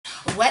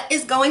What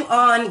is going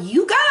on,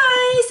 you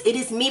guys? It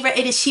is Mira,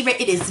 it is Shira,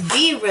 it is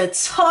Vera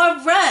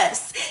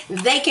Taurus.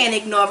 They can't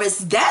ignore us.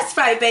 That's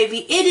right,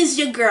 baby. It is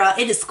your girl.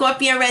 It is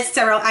ScorpionReddz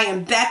Tarot. I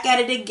am back at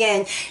it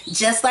again,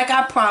 just like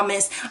I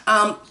promised.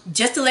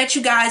 Just to let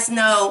you guys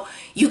know,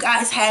 you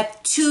guys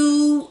have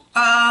two,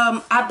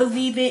 I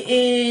believe it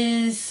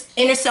is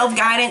inner self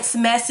guidance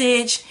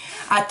message.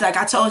 Like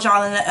I told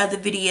y'all in the other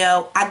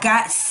video, I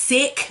got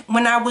sick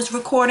when I was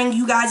recording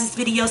you guys'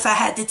 video, so I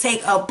had to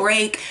take a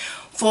break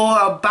for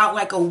about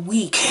like a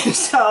week.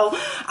 So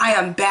I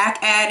am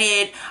back at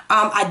it.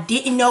 I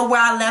didn't know where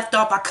I left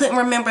off. I couldn't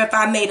remember if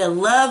I made a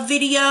love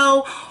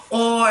video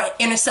or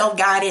inner self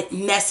guided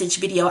message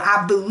video.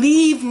 I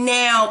believe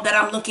now that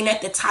I'm looking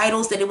at the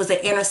titles that it was an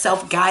inner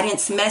self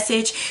guidance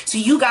message. So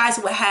you guys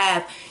will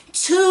have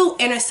two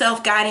inner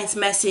self guidance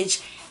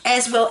message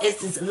as well as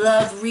this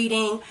love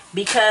reading,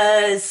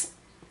 because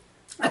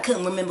I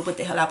couldn't remember what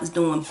the hell I was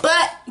doing,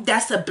 but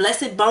that's a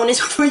blessed bonus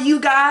for you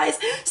guys.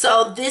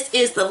 So this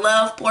is the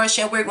love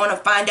portion. We're going to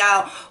find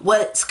out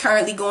what's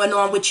currently going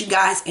on with you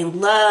guys in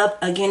love.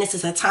 Again, this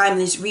is a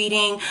timeless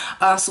reading.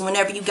 So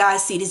whenever you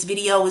guys see this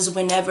video is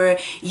whenever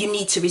you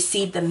need to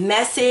receive the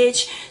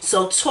message.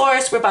 So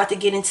Taurus, we're about to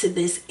get into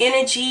this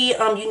energy.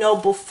 You know,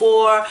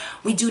 before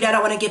we do that, I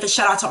want to give a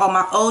shout out to all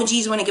my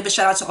OGs. I want to give a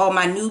shout out to all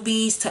my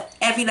newbies, to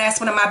every last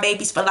one of my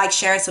babies for like,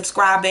 sharing,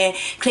 subscribing,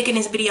 clicking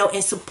this video,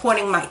 and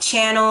supporting my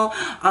channel.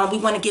 We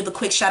want to give a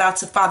quick shout out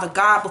to Father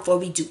God. Before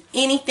we do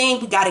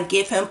anything, we got to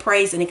give him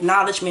praise and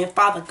acknowledgement.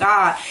 Father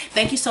God,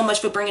 thank you so much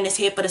for bringing us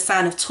here for the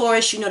sign of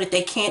Taurus. You know that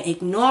they can't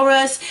ignore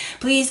us.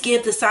 Please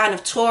give the sign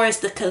of Taurus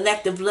the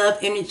collective love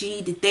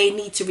energy that they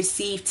need to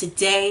receive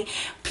today.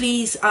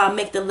 Please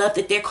make the love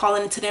that they're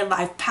calling into their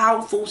life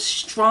powerful,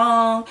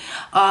 strong,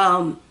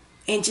 and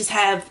just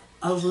have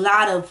a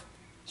lot of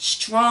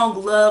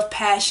strong love,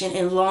 passion,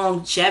 and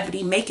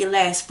longevity. Make it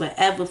last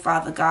forever,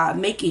 Father God.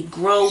 Make it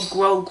grow,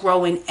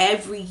 and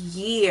every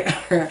year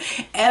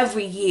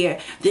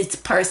this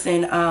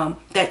person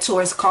that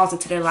Taurus calls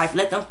into their life,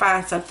 let them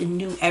find something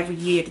new every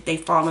year that they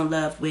fall in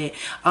love with.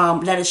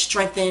 Let us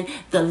strengthen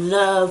the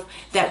love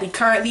that we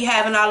currently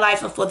have in our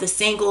life, and for the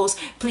singles,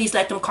 please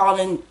let them call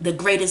in the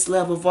greatest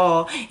love of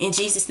all. In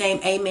Jesus' name,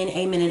 amen,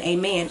 amen, and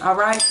amen. All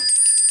right,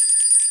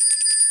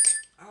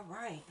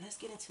 let's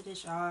get into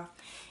this, y'all.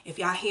 If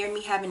y'all hear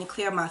me having to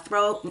clear my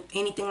throat,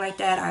 anything like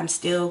that, I'm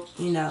still,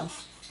 you know,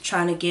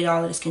 trying to get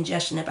all of this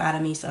congestion up out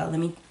of me. So let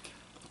me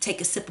take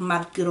a sip of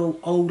my good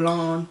old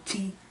long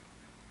tea.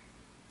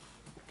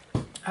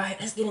 All right,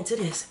 let's get into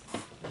this.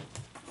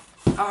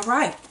 All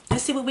right,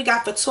 let's see what we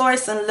got for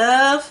Taurus and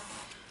love.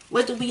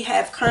 What do we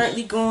have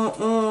currently going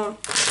on?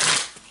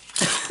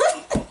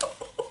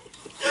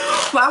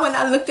 Why, when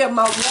I looked at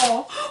my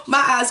wall,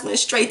 my eyes went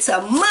straight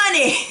to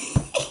money.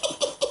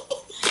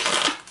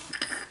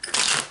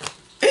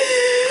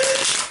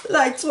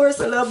 Like Taurus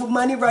in love with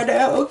money right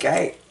now.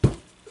 Okay.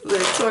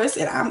 Look, Taurus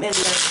said, I'm in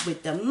love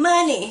with the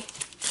money.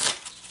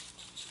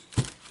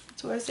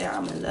 Taurus said,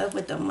 I'm in love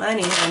with the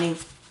money, honey.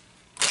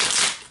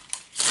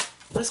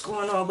 What's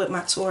going on with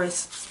my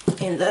Taurus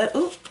in love?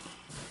 Ooh,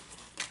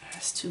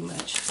 that's too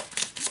much.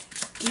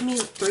 Give me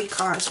 3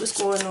 cards. What's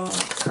going on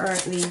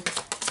currently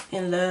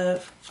in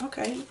love?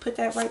 Okay, put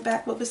that right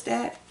back. What was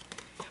that?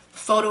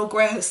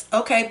 Photographs.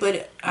 Okay,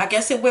 but I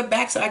guess it went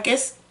back, so I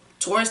guess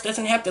Taurus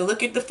doesn't have to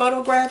look at the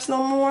photographs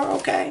no more.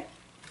 Okay.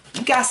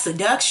 You got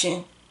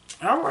seduction.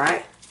 All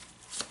right.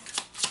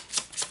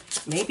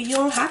 Maybe you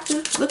don't have to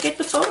look at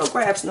the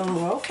photographs no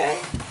more. Okay.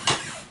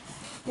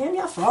 Damn,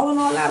 y'all falling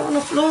all out on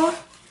the floor.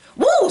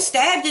 Woo!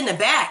 Stabbed in the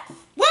back.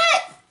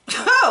 What?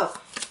 Oh,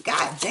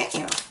 god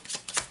damn.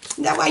 Is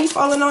that why you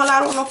falling all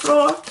out on the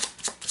floor?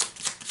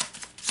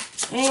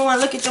 You ain't want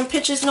to look at them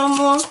pictures no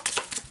more?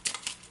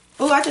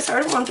 Oh, I just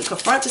heard I wanted to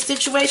confront the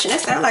situation.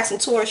 That sounds like some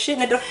Taurus shit.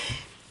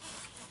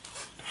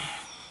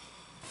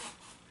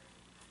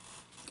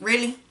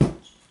 Really?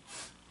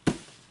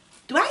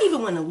 Do I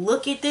even want to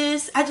look at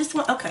this? I just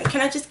want, okay,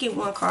 can I just get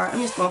 1 card? I'm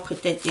just going to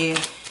put that there.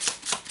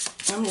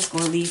 I'm just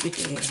going to leave it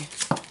there.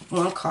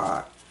 1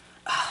 card.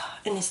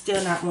 And it's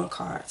still not 1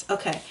 card.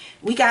 Okay.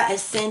 We got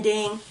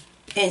ascending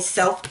and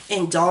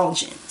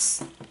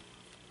self-indulgence.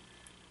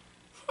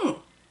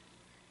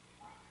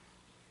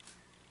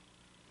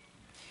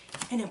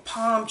 And then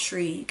palm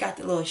tree. You got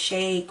the little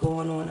shade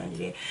going on under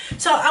there.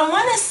 So I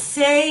want to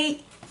say,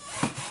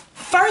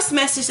 first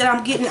message that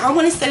I'm getting, I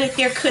want to say that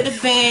there could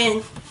have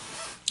been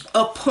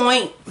a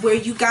point where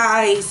you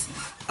guys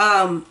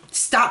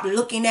stopped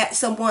looking at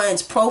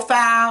someone's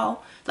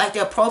profile, like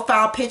their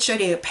profile picture,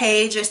 their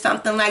page or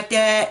something like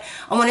that.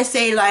 I want to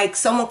say like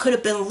someone could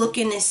have been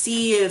looking to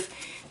see if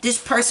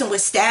this person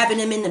was stabbing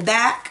them in the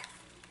back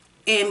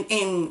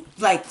and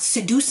like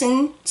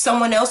seducing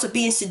someone else or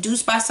being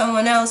seduced by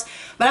someone else.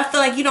 But I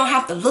feel like you don't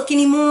have to look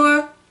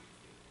anymore.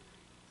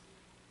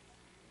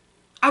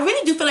 I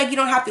really do feel like you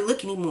don't have to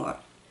look anymore.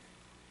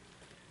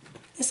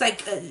 It's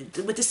like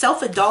with the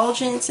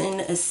self-indulgence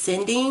and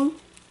ascending,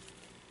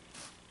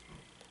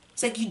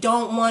 it's like you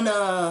don't want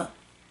to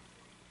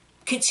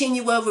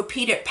continue a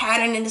repeated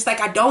pattern, and it's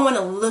like I don't want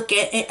to look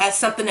at it as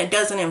something that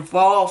doesn't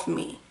involve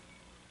me,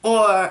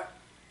 or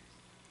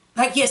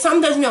like, yeah,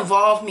 something doesn't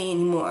involve me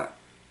anymore.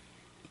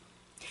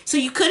 So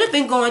you could have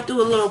been going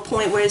through a little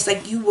point where it's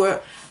like you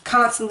were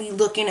constantly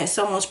looking at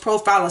someone's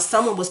profile, or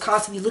someone was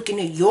constantly looking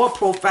at your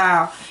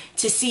profile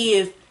to see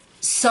if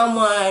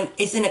someone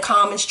is in the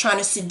comments trying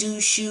to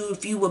seduce you,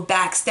 if you were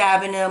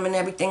backstabbing them and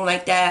everything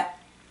like that.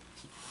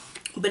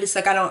 But it's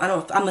like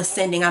I'm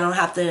ascending. I don't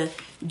have to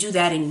do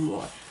that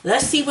anymore.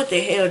 Let's see what the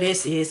hell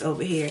this is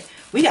over here.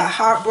 We got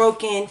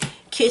heartbroken,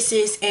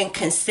 kisses, and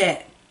consent.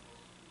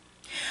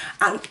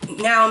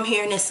 Now I'm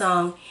hearing this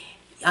song.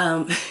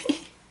 I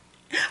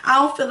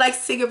don't feel like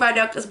singing right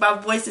now because my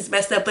voice is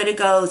messed up, but it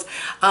goes,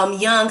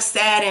 young,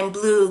 sad, and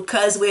blue,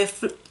 cause we're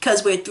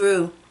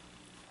through.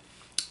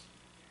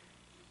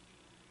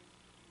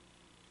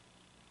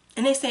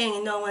 And they're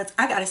saying no one's,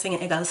 I gotta sing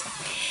it. It goes,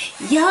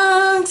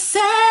 young,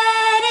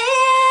 sad,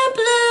 and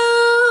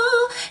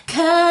blue,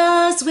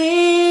 cause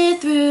we're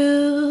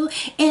through,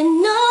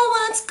 and no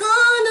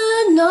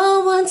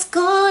one's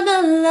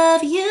gonna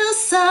love you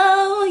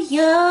so.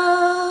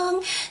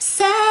 Young,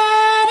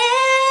 sad,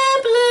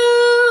 and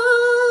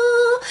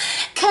blue,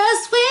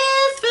 cause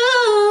we're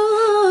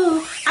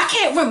through. I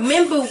can't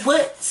remember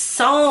what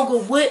song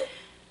or what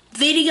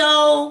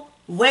video,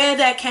 where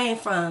that came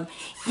from.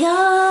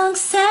 Young,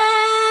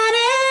 sad,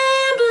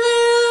 and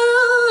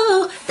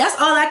blue. That's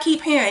all I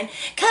keep hearing.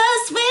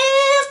 Cause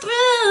we're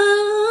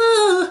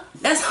through.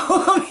 That's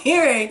all I'm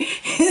hearing.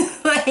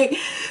 It's like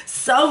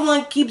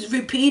someone keeps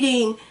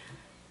repeating.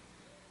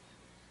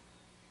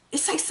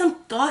 It's like some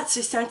thoughts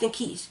or something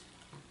keeps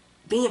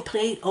being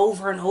played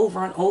over and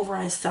over and over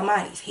in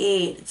somebody's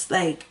head. It's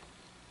like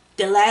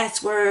the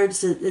last words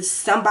that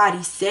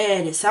somebody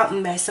said is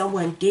something that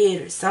someone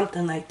did or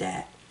something like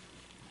that.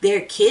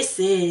 Their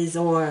kisses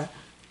or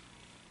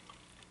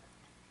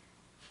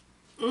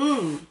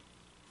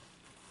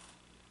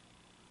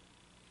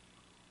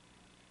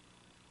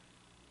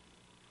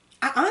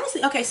I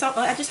honestly, okay, so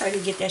I just heard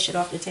you get that shit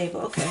off the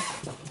table. Okay.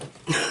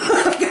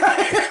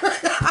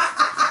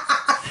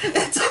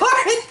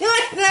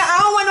 I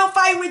don't want no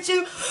fight with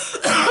you.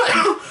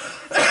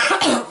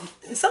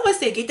 Someone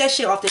said get that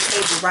shit off the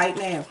table right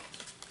now.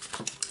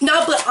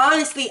 No, but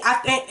honestly, I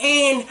think,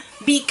 and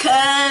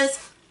because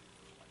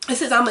it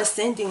says I'm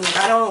ascending, like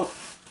I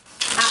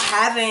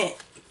haven't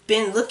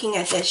been looking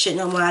at that shit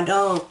no more. I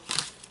don't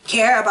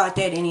care about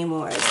that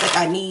anymore. It's like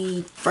I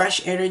need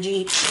fresh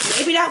energy.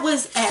 Maybe that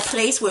was a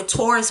place where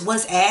Taurus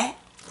was at.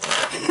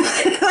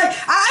 Like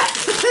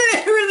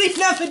I really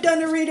never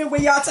done a reading where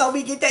y'all told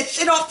me get that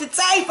shit off the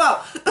table.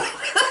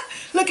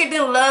 Look at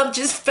them, love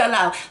just fell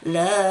out.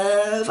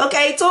 Love.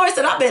 Okay, Taurus,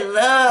 and I'm in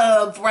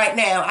love right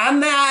now. I'm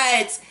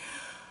not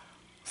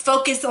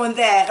focused on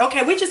that.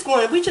 Okay, we just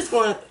going.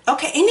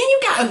 Okay, and then you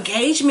got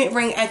engagement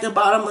ring at the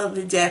bottom of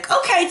the deck.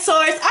 Okay,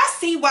 Taurus, I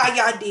see why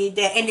y'all did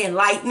that. And then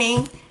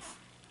lightning.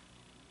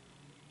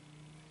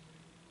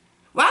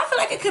 Well, I feel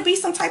like it could be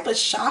some type of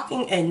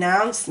shocking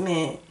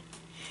announcement.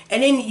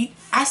 And then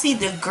I see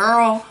the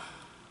girl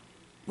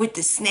with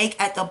the snake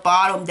at the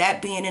bottom, that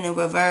being in a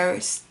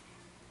reverse.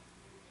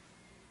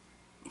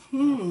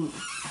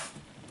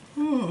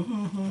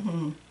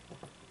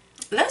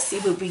 Let's see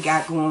what we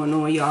got going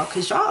on, y'all,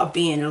 because y'all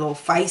being a little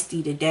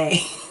feisty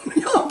today.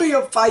 Y'all being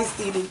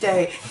feisty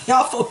today.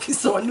 Y'all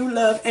focus on new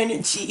love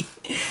energy.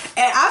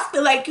 And I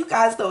feel like you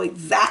guys know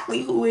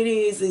exactly who it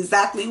is,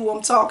 exactly who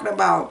I'm talking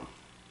about.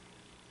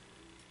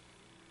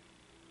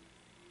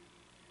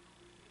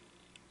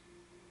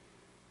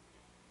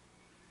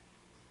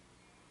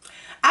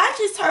 I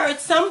just heard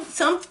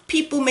some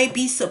people may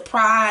be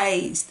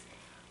surprised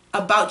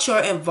about your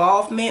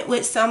involvement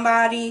with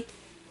somebody,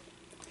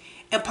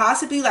 and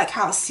possibly like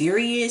how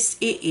serious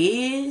it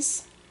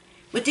is.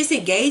 With this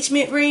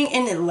engagement ring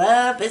and the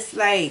love, it's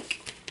like,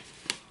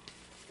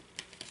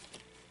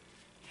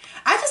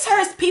 I just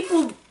heard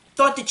people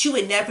thought that you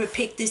would never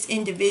pick this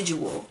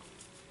individual.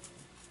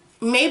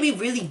 Maybe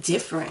really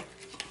different.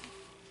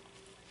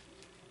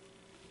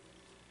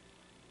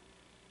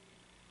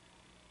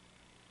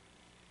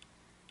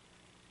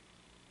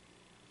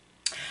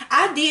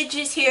 I did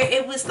just hear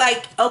it was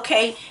like,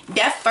 okay,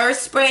 that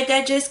first spread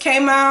that just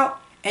came out,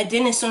 and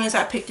then as soon as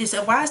I picked this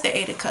up, why is the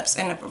Eight of Cups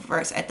in the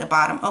reverse at the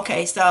bottom?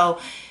 Okay,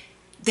 so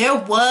there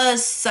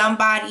was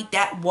somebody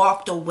that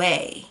walked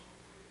away.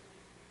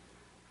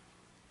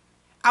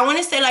 I want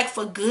to say like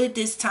for good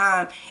this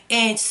time,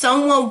 and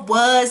someone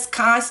was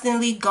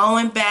constantly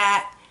going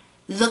back,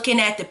 looking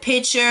at the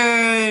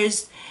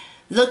pictures,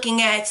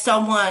 looking at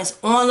someone's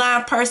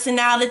online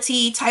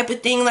personality type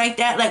of thing like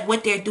that, like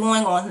what they're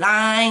doing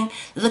online,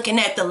 looking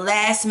at the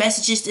last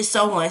messages that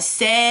someone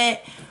said.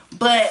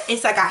 But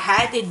it's like I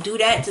had to do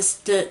that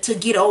to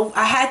get over.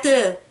 I had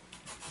to,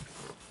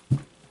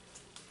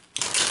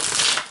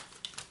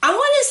 I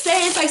want to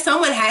say it's like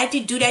someone had to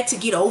do that to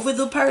get over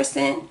the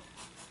person.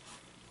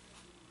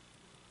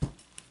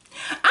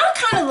 I'm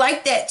kind of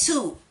like that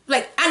too.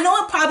 Like, I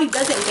know it probably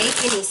doesn't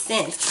make any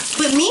sense,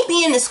 but me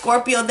being the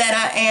Scorpio that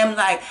I am,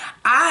 like,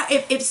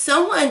 if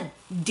someone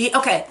did,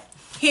 okay,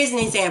 Here's an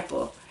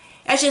example.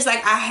 That's just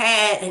like I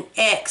had an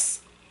ex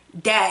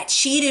that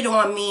cheated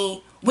on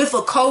me with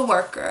a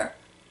coworker.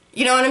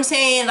 You know what I'm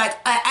saying? Like,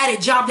 at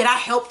a job that I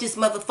helped this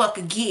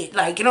motherfucker get.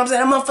 Like, you know what I'm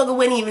saying? That motherfucker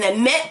wouldn't even have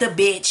met the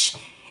bitch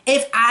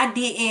if I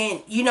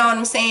didn't, you know what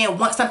I'm saying,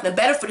 want something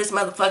better for this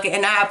motherfucker.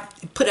 And I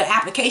put an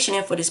application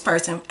in for this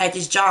person at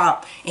this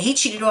job. And he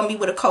cheated on me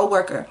with a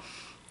coworker.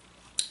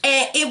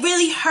 And it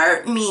really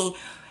hurt me.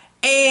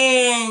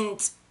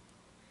 And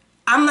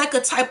I'm like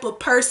a type of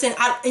person,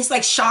 it's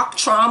like shock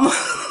trauma.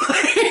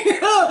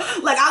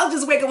 Like, I'll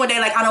just wake up one day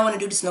like, I don't want to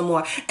do this no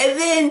more. And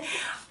then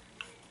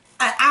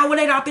an hour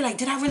later, I'll be like,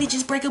 did I really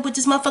just break up with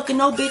this motherfucker?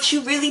 No, bitch,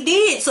 you really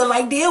did. So,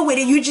 like, deal with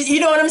it. You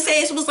know what I'm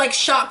saying? So it was like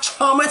shock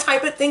trauma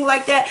type of thing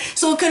like that.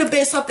 So it could have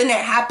been something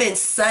that happened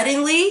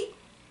suddenly.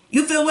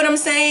 You feel what I'm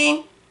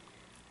saying?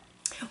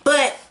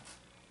 But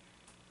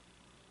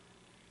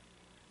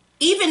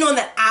even on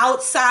the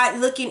outside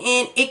looking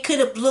in, it could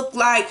have looked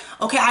like,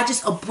 okay, I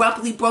just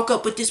abruptly broke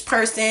up with this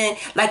person.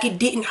 Like, it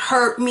didn't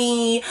hurt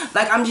me.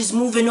 Like, I'm just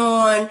moving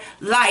on.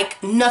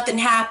 Like, nothing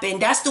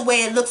happened. That's the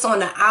way it looks on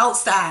the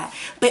outside.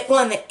 But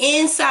on the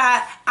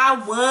inside, I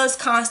was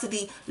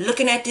constantly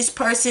looking at this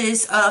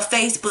person's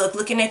Facebook,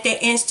 looking at their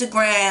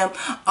Instagram.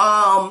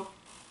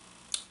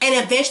 And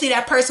eventually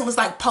that person was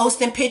like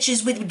posting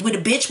pictures with the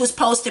bitch was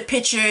posting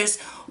pictures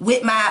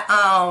with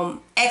my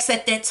ex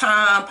at that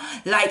time.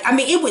 Like, I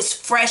mean, it was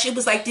fresh. It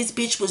was like this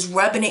bitch was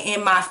rubbing it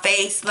in my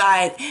face.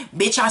 Like,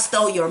 bitch, I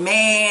stole your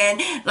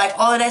man. Like,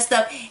 all of that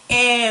stuff.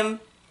 And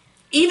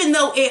even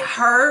though it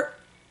hurt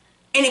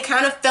and it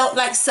kind of felt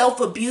like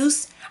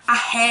self-abuse, I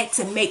had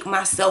to make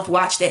myself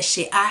watch that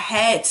shit. I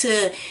had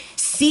to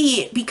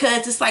see it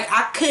because it's like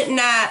I could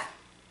not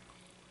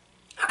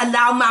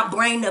allow my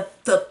brain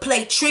to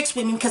play tricks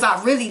with me because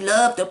I really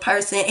love the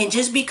person. And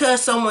just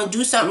because someone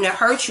do something that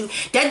hurts you,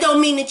 that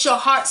don't mean that your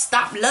heart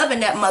stop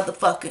loving that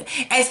motherfucker.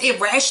 As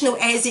irrational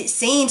as it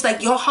seems,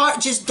 like, your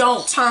heart just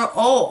don't turn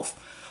off.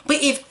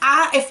 But if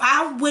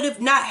I would have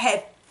not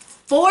had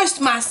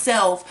forced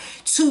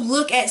myself to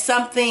look at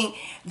something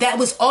that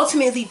was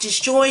ultimately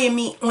destroying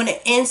me on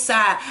the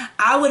inside,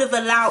 I would have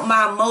allowed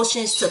my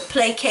emotions to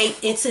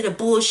placate into the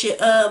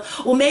bullshit of,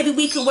 well, maybe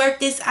we could work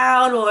this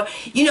out, or,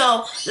 you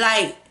know,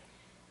 like,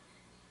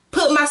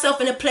 put myself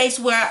in a place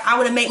where I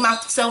would have made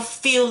myself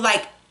feel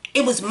like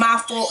it was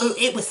my fault, or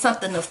it was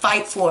something to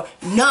fight for.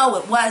 No,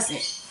 it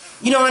wasn't.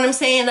 You know what I'm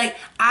saying? Like,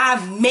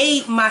 I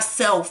made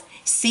myself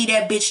see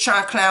that bitch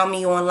trying to clown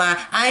me online.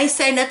 I ain't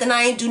say nothing.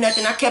 I ain't do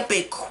nothing. I kept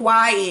it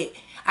quiet.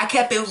 I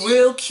kept it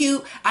real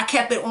cute. I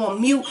kept it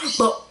on mute.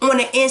 But on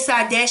the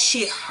inside, that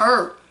shit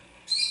hurt.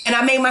 And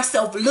I made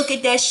myself look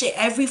at that shit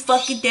every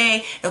fucking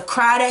day and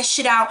cry that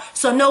shit out.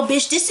 So, no,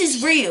 bitch, this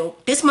is real.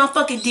 This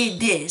motherfucker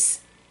did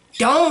this.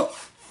 Don't,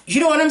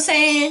 you know what I'm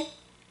saying?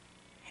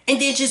 And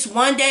then just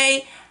one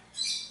day,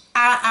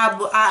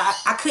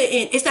 I couldn't,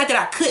 it's not that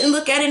I couldn't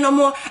look at it no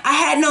more. I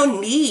had no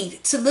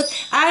need to look.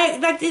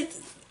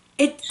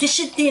 This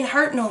shit didn't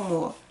hurt no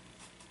more.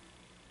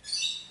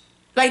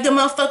 Like, the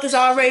motherfuckers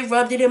already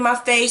rubbed it in my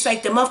face.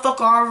 Like, the motherfucker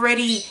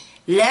already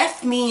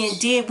left me and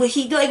did what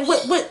he, like,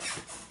 what,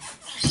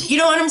 you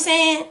know what I'm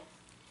saying?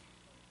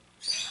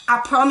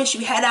 I promise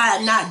you, had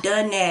I not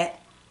done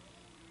that,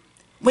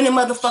 when the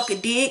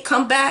motherfucker did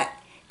come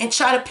back and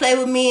try to play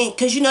with me,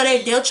 because you know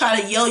they'll try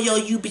to yo-yo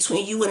you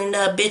between you and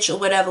another bitch or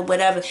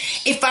whatever.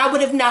 If I would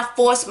have not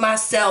forced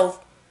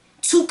myself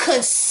to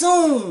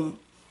consume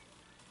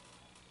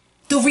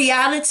the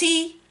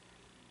reality,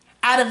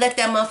 I'd have let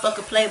that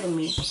motherfucker play with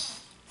me.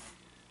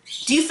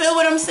 Do you feel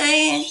what I'm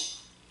saying?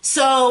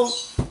 So,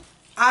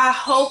 I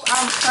hope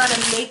I'm kind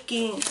of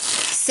making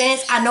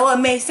sense. I know it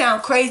may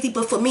sound crazy,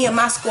 but for me and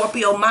my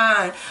Scorpio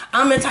mind,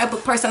 I'm the type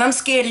of person, I'm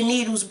scared of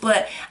needles,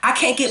 but I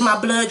can't get my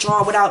blood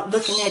drawn without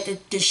looking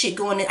at the shit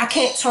going in. I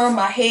can't turn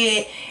my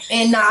head,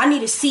 and I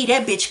need to see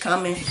that bitch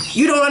coming.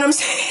 You know what I'm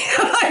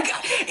saying? Like,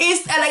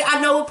 it's like,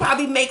 I know it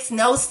probably makes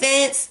no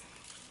sense.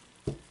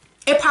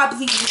 It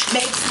probably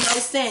makes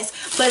no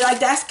sense. But, like,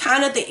 that's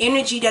kind of the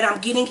energy that I'm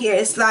getting here.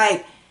 It's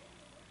like,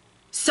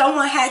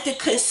 someone had to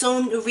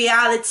consume the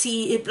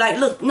reality. It, like,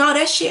 look, no,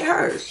 that shit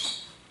hurt.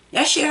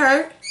 That shit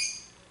hurt.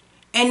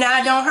 And now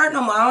it don't hurt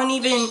no more. I don't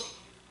even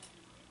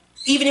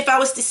if I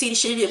was to see the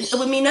shit, it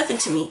would mean nothing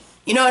to me.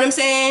 You know what I'm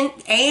saying?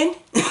 And,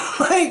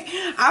 like,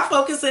 I'm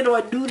focusing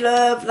on new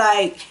love.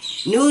 Like,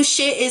 new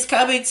shit is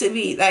coming to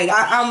me. Like,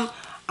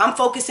 I'm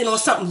focusing on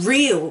something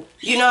real.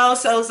 You know?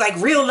 So it's like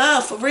real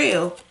love for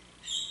real.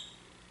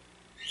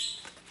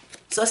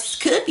 So it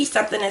could be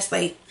something that's,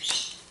 like,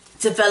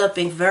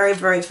 developing very,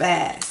 very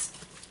fast.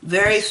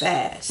 Very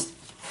fast.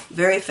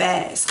 Very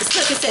fast. It's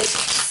like it says,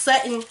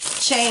 sudden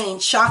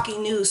change,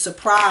 shocking news,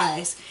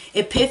 surprise,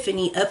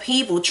 epiphany,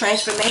 upheaval,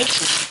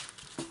 transformation.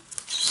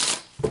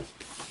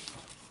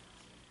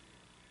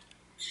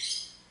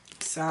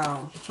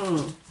 So,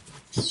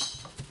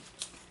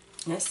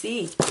 let's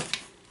see.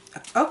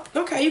 Oh,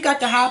 okay, you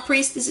got the High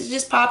Priestess that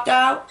just popped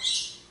out.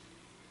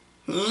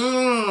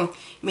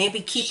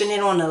 Maybe keeping it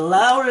on the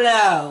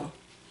low.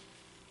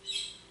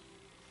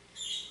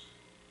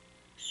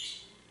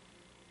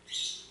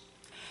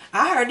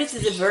 I heard this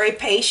is a very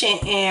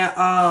patient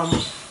and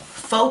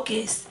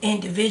focused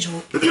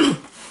individual.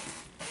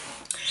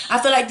 I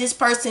feel like this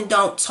person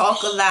don't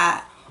talk a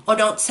lot or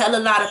don't tell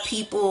a lot of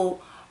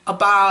people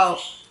about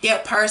their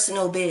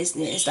personal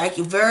business. Like,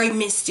 you're very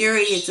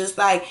mysterious. It's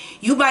like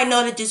you might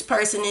know that this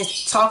person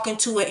is talking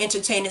to or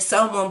entertaining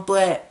someone,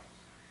 but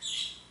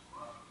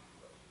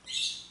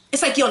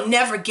it's like you'll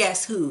never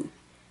guess who.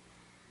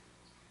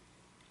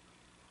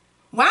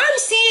 Why I'm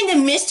seeing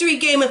the mystery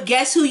game of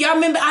Guess Who? Y'all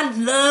remember? I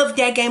love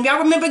that game. Y'all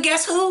remember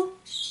Guess Who?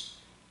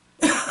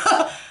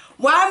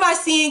 Why am I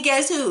seeing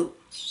Guess Who?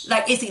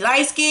 Like, is he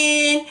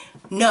light-skinned?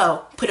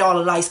 No. Put all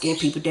the light-skinned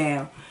people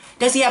down.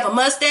 Does he have a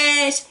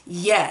mustache?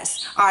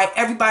 Yes. All right,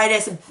 everybody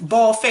that's a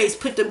bald face,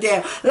 put them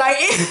down. Like,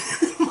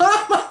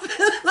 mama,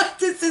 like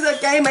this is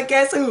a game of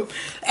Guess Who?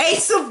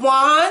 Ace of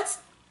Wands.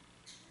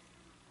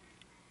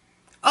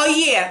 Oh,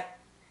 yeah.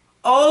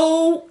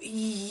 Oh,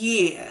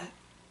 yeah.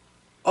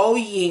 Oh,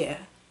 yeah.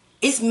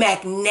 It's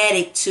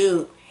magnetic,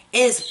 too.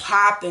 It's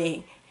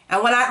popping.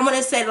 And when I want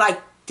to say, like,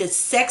 the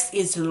sex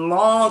is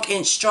long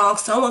and strong,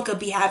 someone could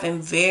be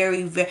having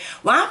very, well,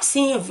 I'm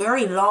seeing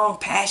very long,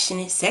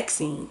 passionate sex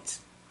scenes.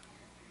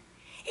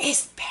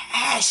 It's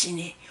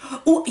passionate.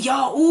 Ooh,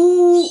 y'all,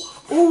 ooh,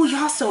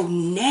 y'all so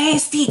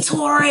nasty,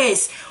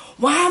 Taurus.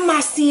 Why am I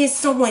seeing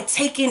someone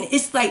taking,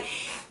 it's like,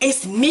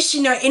 it's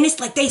missionary, and it's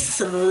like they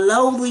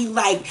slowly,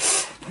 like,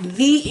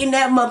 leading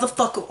that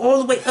motherfucker all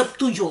the way up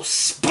through your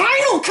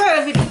spinal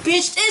cavity,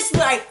 bitch. It's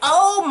like,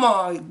 oh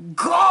my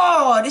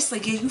God. It's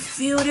like, yeah, you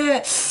feel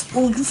that?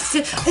 Oh, you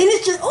feel, and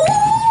it's just,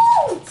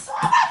 ooh.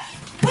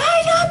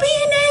 Why y'all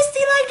being nasty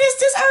like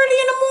this early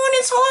in the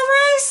morning,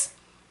 Taurus?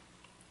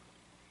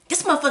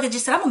 This motherfucker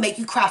just said, I'm gonna make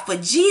you cry for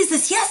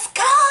Jesus. Yes,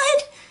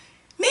 God.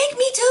 Make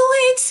me do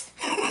it.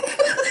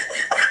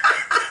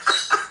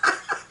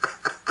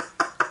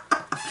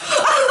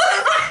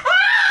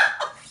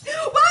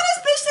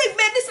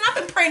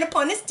 Praying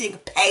upon this thing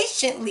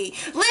patiently.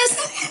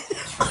 Listen.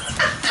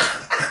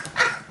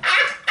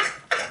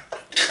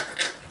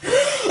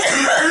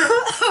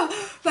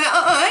 Like,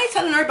 I ain't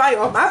telling everybody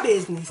all my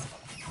business.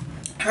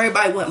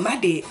 Everybody want my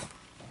dick.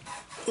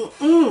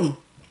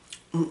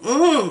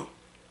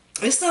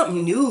 It's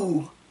something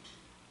new.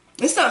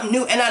 It's something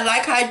new. And I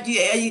like how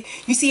you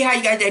see how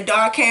you got that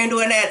dark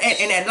candle and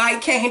that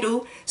light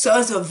candle. So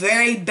it's a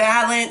very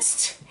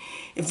balanced.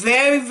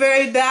 Very,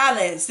 very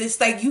balanced.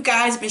 It's like you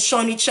guys been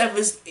showing each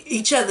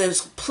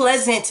other's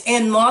pleasant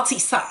and naughty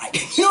side.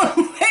 You know what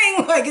I'm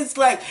saying? Like, it's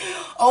like,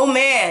 oh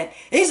man.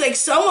 It's like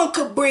someone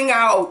could bring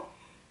out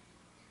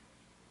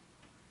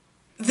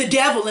the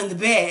devil in the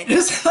bed.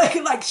 It's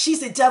like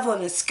she's a devil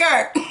in a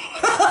skirt.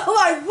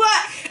 Like,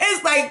 what?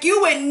 It's like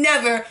you would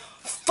never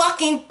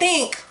fucking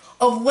think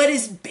of what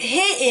is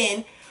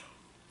hidden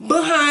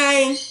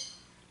behind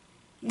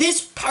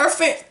this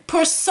perfect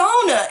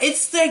persona.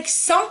 It's like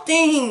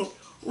something.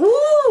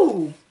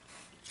 Ooh,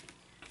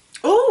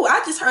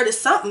 I just heard of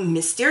something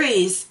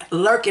mysterious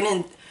lurking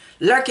and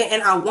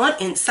I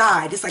want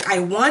inside. It's like I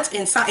want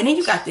inside. And then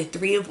you got the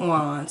Three of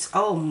Wands.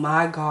 Oh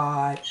my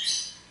God.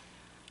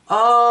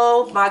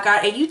 Oh my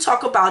God. And you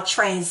talk about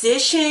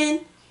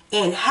transition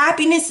and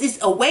happiness is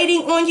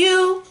awaiting on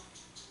you.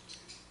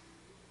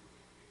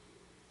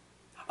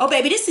 Oh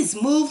baby, this is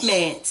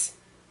movement.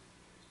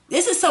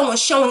 This is someone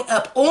showing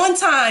up on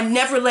time,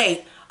 never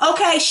late.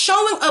 Okay,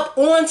 showing up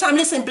on time.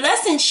 Listen,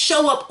 blessings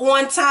show up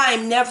on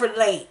time, never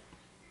late.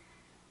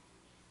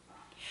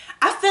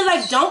 I feel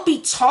like don't be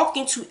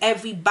talking to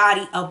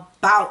everybody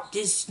about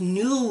this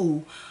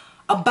new,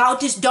 about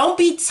this. Don't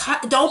be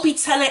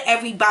telling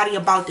everybody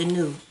about the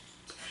new.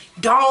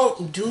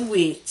 Don't do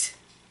it.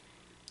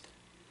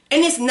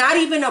 And it's not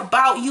even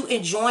about you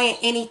enjoying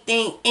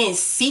anything in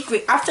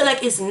secret. I feel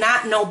like it's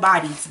not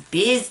nobody's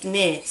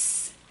business.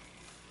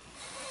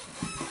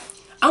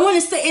 I want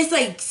to say it's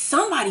like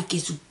somebody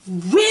gets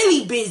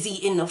really busy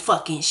in the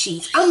fucking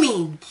sheets. I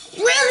mean,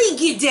 really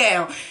get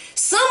down.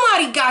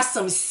 Somebody got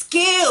some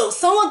skills.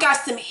 Someone got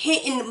some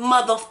hidden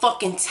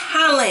motherfucking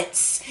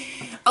talents.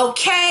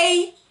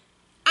 Okay?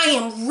 I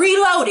am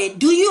reloaded.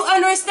 Do you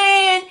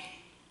understand?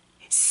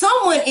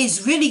 Someone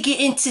is really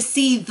getting to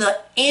see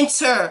the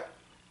inner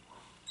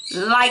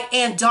light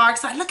and dark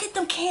side. Look at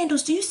them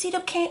candles. Do you see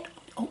them candles?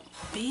 Oh,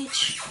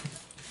 bitch.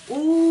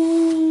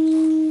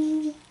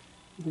 Ooh.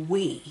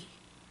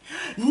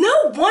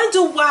 No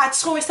wonder why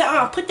Taurus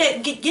said, put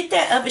that, get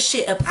that other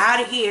shit up out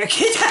of here.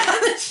 Get that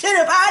other shit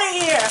up out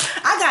of here.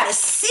 I got a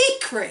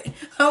secret,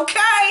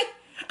 okay?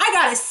 I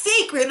got a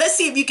secret. Let's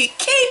see if you can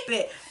keep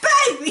it,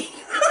 baby.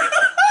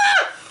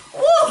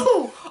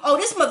 Woo! Oh,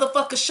 this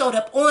motherfucker showed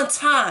up on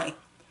time.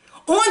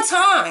 On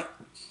time.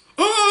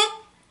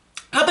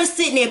 I've been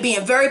sitting there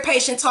being very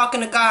patient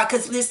talking to God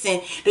because, listen,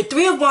 the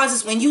Three of Wands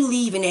is when you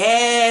leaving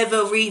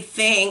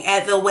everything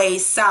at the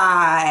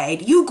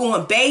wayside. You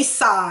going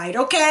Bayside,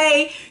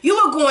 okay? You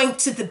are going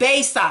to the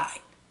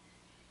Bayside.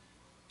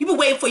 You've been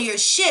waiting for your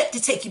ship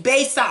to take you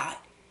Bayside.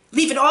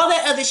 Leaving all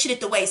that other shit at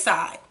the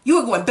wayside. You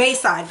were going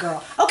Bayside,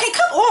 girl. Okay,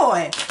 come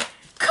on.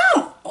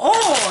 Come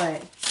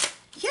on.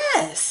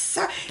 Yes,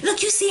 sir.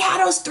 Look, you see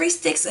how those 3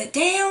 sticks are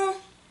down?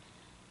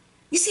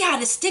 You see how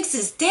the sticks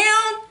is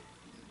down?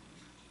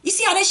 You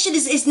see how that shit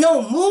is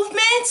no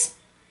movement?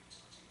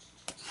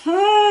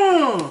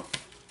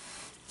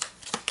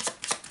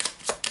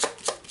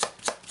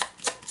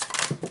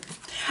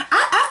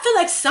 I feel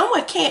like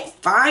someone can't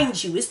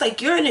find you. It's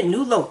like you're in a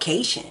new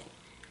location.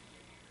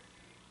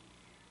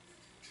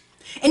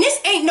 And this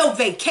ain't no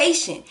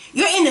vacation.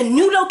 You're in a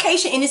new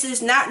location and this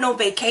is not no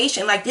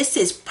vacation. Like, this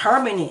is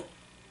permanent.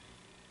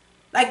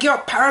 Like, you're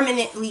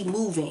permanently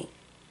moving.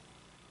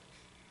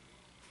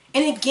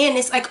 And again,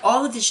 it's like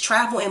all of this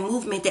travel and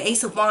movement. The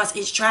Ace of Wands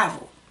is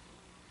travel.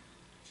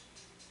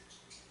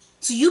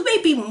 So you may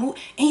be and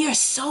you're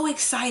so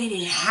excited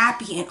and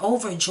happy and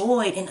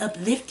overjoyed and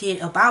uplifted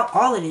about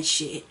all of this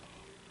shit.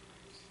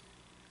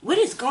 What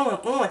is going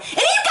on? And then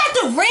you got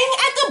the ring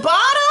at the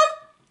bottom.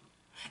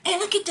 And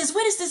look at this.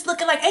 What is this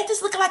looking like? Ain't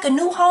this looking like a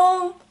new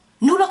home?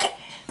 New location?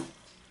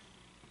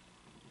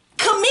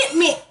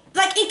 Commitment.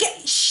 Like,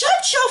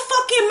 shut your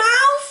fucking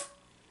mouth.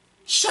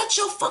 Shut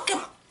your fucking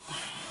mouth.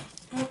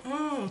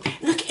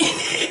 Look.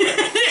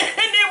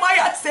 And then why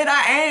I said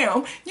I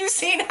am. You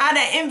seen how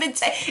the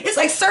invitation. It's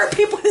like certain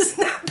people is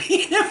not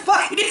being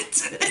invited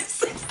to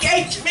this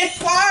engagement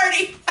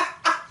party.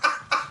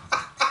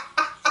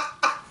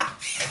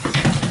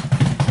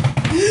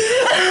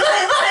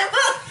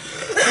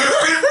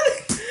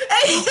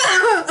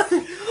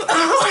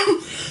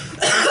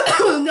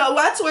 No,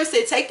 why Taurus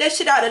said take that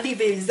shit out and leave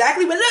it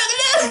exactly. But look.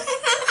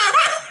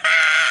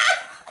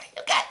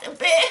 You got the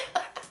bed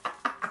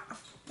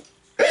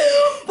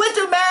with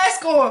the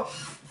mask on.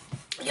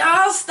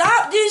 Y'all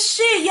stop this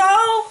shit,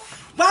 y'all.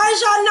 Why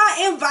is y'all not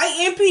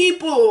inviting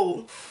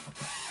people?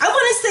 I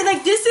want to say,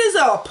 like, this is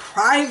a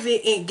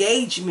private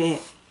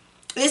engagement.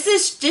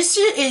 This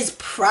shit is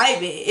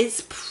private.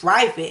 It's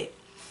private.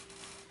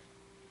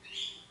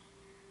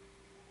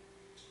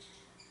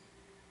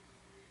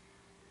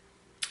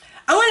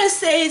 I want to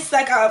say it's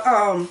like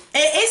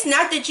it's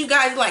not that you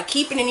guys like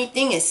keeping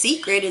anything in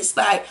secret. It's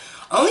like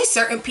only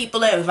certain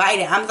people are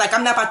invited. I'm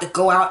not about to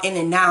go out and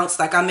announce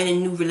like I'm in a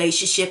new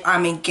relationship.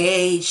 I'm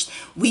engaged.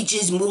 We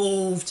just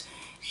moved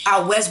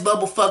out west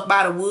Bubblefuck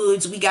by the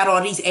woods. We got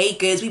all these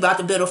acres. We about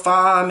to build a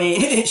farm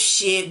and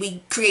shit.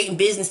 We creating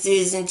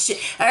businesses and shit.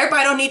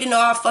 Everybody don't need to know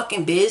our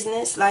fucking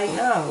business. Like,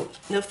 no.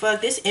 The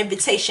fuck, this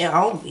invitation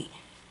only.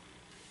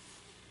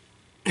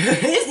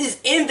 This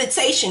is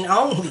invitation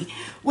only.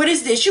 What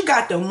is this? You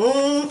got the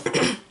moon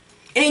and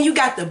then you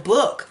got the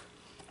book.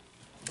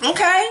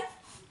 Okay?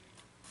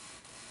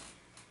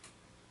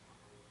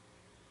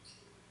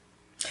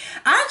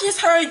 I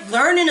just heard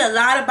learning a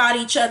lot about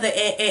each other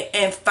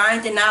and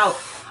finding out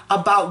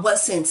about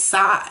what's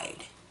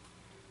inside.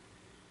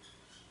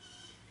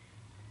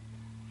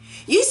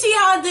 You see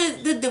how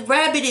the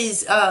rabbit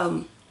is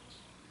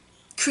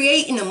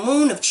creating a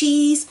moon of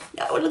cheese?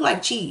 That would look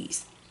like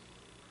cheese.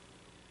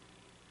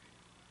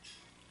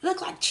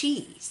 Look like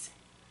cheese.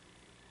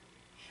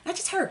 I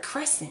just heard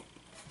crescent.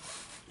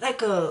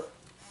 Like a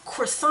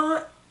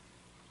croissant.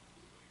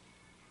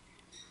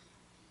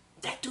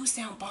 That do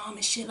sound bomb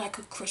and shit, like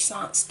a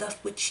croissant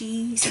stuffed with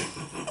cheese.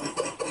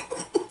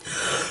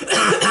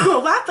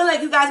 Well, I feel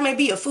like you guys may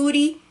be a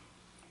foodie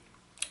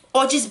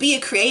or just be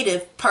a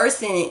creative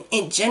person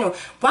in general.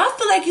 But I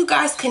feel like you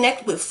guys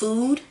connect with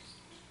food.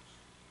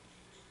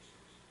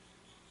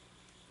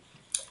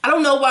 I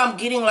don't know why I'm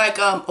getting like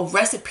a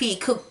recipe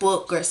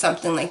cookbook or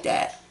something like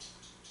that.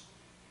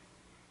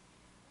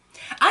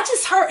 I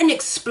just heard an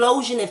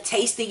explosion of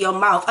taste in your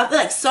mouth. I feel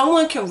like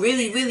someone can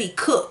really, really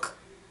cook.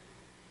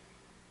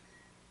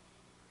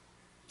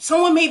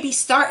 Someone may be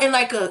starting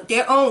like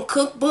their own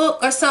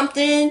cookbook or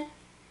something.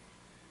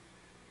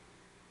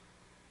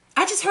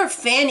 I just heard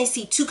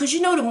fantasy too, because you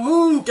know the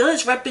moon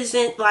does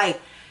represent like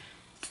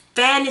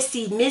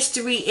fantasy,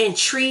 mystery,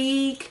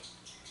 intrigue.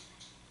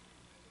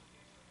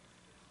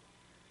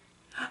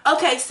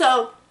 Okay,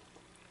 so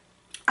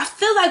I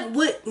feel like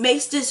what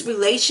makes this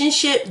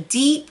relationship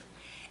deep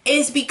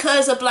is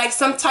because of like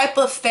some type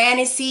of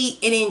fantasy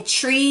and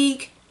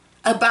intrigue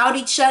about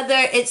each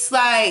other. It's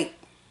like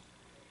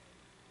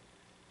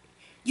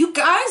you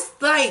guys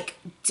like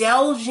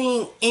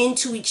delving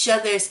into each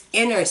other's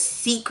inner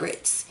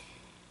secrets.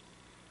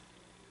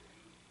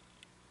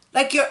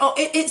 Like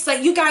it's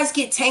like you guys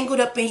get tangled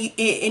up in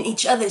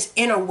each other's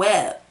inner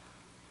web.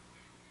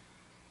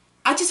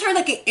 I just heard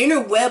like an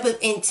inner web of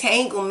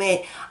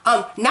entanglement,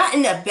 not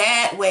in a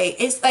bad way.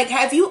 It's like,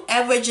 have you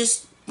ever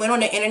just went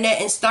on the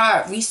internet and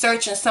start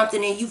researching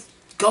something and you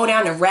go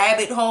down a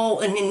rabbit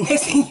hole and then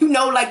next thing you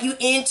know, like you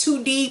in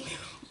too deep.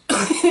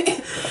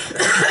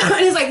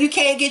 It's like you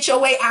can't get your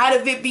way out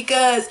of it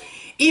because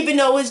even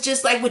though it's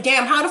just like, well,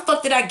 damn, how the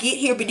fuck did I get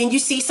here? But then you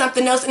see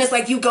something else and it's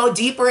like you go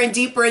deeper and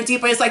deeper and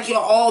deeper. It's like you're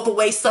all the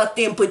way sucked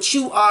in, but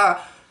you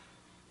are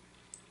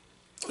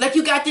like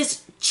you got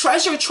this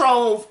treasure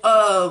trove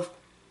of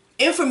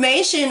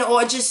information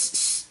or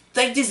just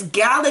like this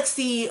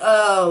galaxy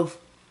of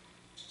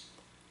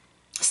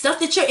stuff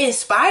that you're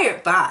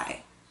inspired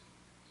by.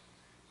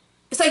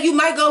 It's like you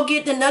might go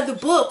get another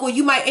book, or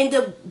you might end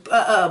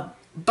up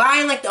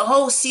buying like the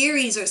whole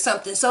series or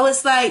something. So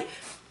it's like,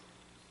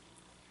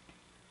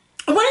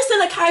 I want to say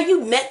like how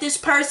you met this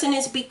person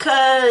is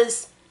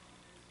because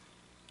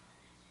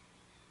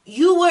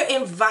you were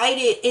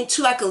invited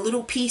into like a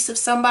little piece of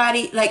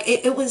somebody. Like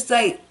it was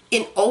like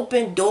an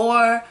open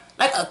door,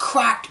 like a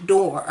cracked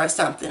door or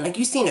something. Like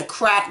you seen a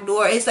cracked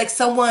door. It's like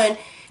someone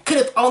could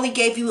have only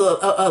gave you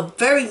a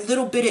very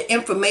little bit of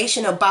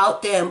information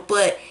about them,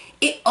 but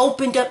it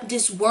opened up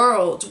this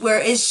world where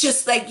it's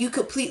just like you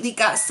completely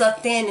got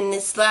sucked in. And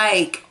it's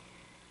like,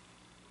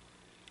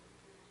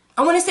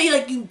 I want to say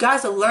like you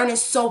guys are learning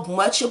so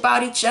much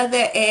about each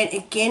other, and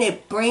again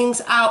it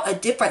brings out a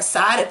different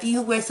side of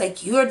you where it's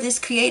like you're this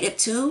creative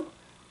too.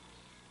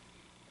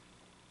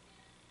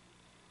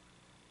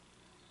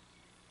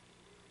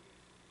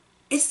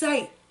 It's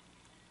like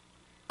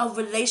a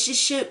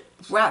relationship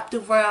wrapped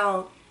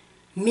around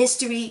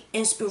mystery,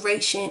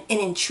 inspiration, and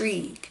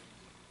intrigue.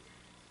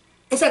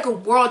 It's like a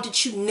world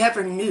that you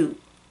never knew.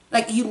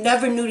 Like you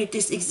never knew that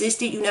this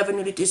existed. You never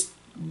knew that this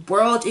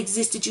world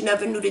existed. You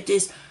never knew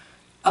that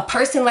a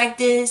person like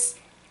this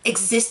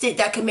existed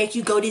that could make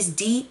you go this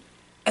deep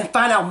and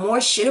find out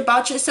more shit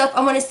about yourself.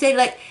 I want to say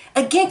like,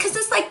 again, because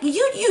it's like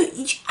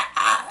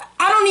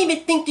I don't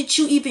even think that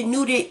you even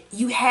knew that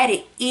you had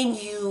it in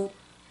you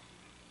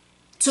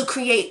to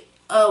create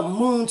a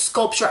moon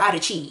sculpture out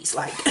of cheese.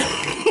 Like,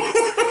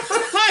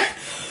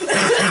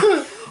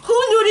 who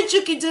knew that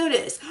you could do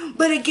this?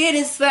 But again,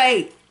 it's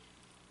like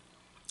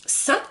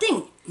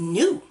something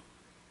new.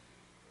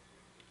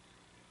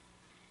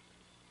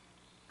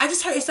 I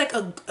just heard it's like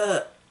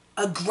a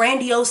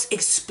grandiose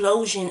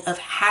explosion of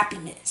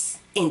happiness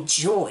and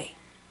joy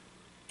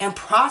and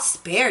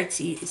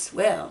prosperity as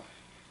well.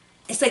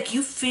 It's like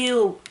you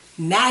feel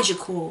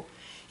magical.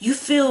 You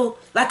feel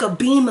like a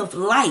beam of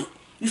light.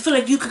 You feel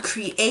like you could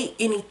create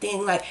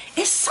anything. Like,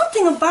 it's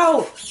something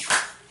about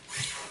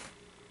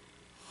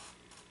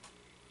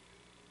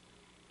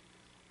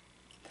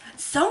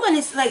someone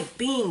is like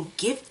being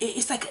gifted.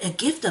 It's like a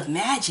gift of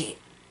magic.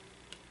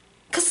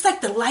 Because it's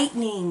like the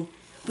lightning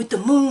with the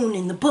moon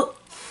in the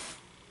book.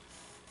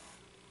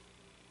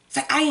 It's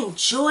like I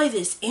enjoy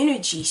this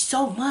energy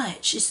so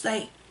much. It's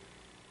like,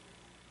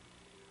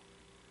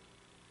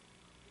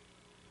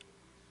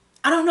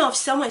 I don't know if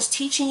someone's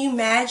teaching you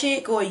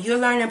magic or you're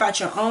learning about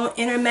your own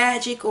inner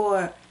magic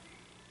or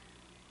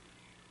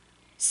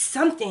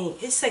something.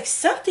 It's like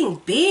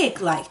something big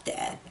like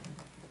that.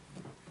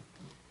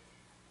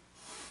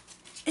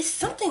 It's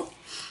something,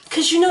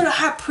 because you know the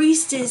high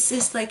priestess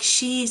is like,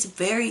 she's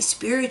very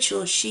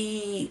spiritual.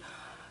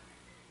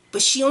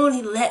 But she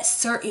only lets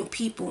certain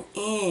people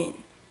in.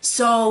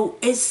 So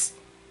it's,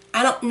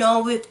 I don't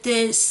know if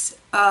this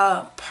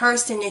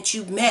person that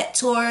you met,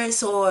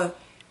 Taurus, or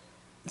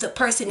the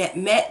person that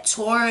met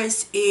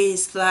Taurus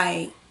is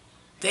like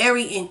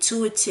very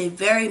intuitive,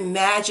 very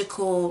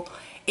magical,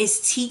 is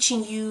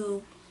teaching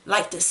you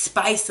like the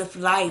spice of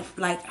life,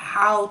 like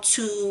how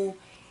to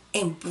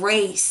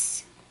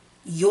embrace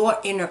your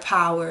inner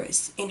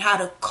powers and how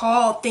to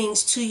call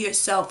things to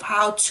yourself,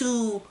 how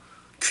to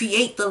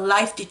create the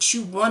life that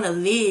you want to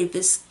live.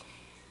 It's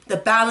the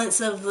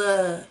balance of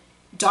the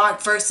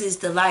dark versus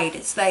the light.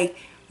 It's like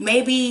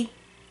maybe,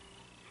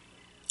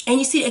 and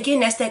you see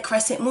again, that's that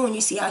crescent moon.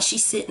 You see how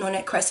she's sitting on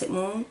that crescent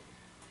moon?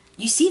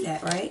 You see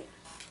that, right?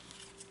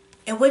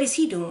 And what is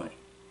he doing?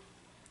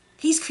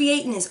 He's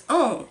creating his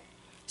own.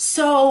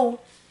 So,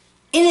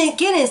 and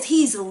again, as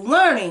he's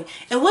learning.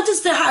 And what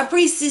does the high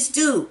priestess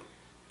do?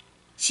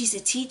 She's a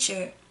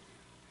teacher,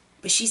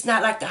 but she's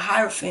not like the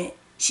Hierophant.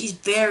 She's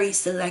very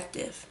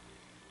selective.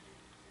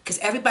 Because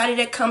everybody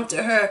that come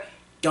to her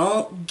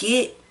don't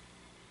get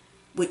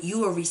what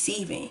you are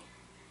receiving.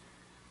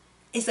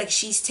 It's like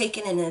she's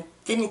taking an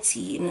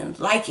affinity and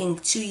a liking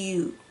to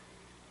you.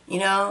 You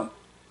know?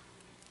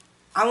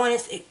 I want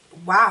to say,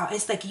 wow,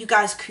 it's like you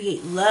guys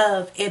create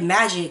love and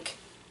magic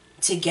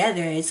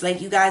together. It's like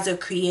you guys are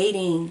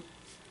creating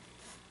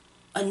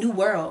a new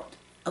world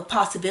of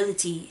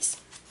possibilities.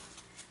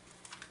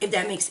 If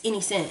that makes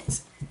any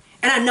sense.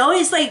 And I know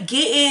it's like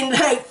getting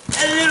like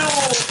a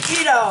little,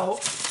 you know,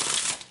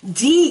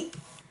 deep.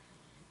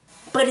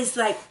 But it's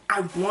like,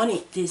 I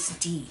wanted this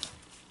deep.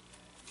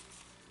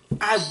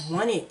 I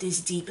wanted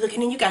this deep. Look,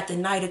 and then you got the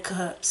Knight of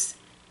Cups.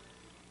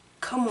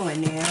 Come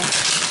on now.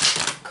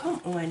 Come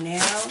on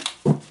now.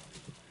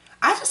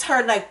 I just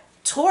heard like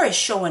Taurus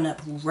showing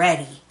up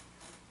ready.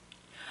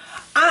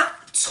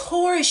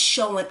 Taurus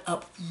showing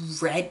up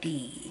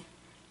ready.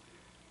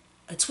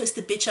 A twist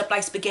the bitch up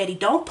like spaghetti.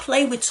 Don't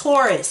play with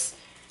Taurus.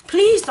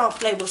 Please don't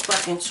play with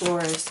fucking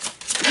Taurus.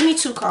 Give me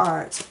 2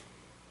 cards.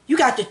 You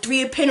got the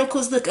 3 of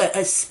Pentacles. Look, look,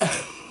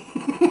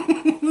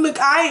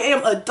 I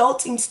am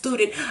adulting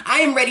student. I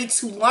am ready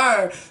to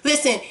learn.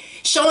 Listen,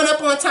 showing up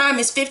on time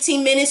is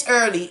 15 minutes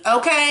early,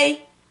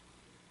 okay?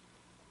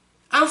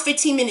 I'm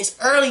 15 minutes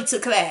early to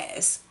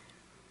class.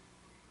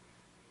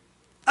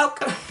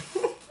 Okay.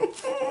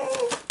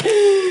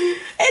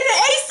 And the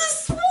Ace of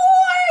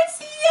Swords.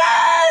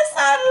 Yes,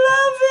 I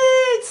love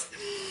it.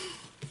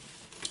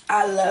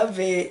 I love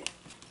it.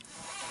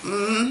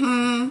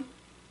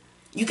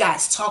 You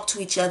guys talk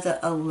to each other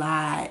a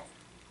lot.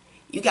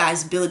 You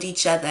guys build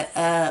each other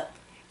up.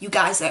 You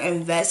guys are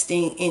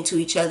investing into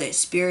each other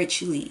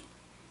spiritually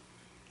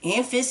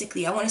and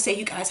physically. I want to say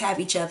you guys have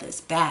each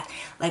other's back.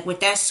 Like with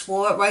that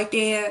sword right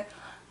there.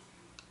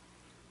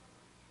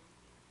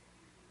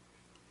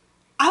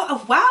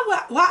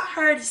 I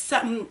heard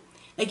something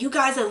like you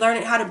guys are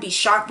learning how to be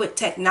sharp with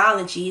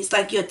technology. It's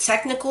like your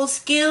technical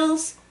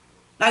skills.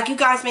 Like you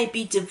guys may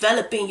be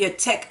developing your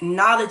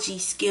technology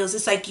skills.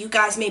 It's like you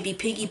guys may be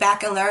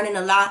piggybacking, learning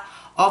a lot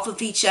off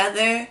of each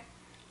other.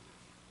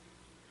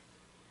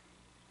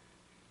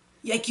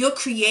 Like your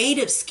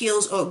creative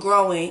skills are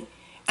growing.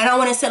 And I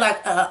want to say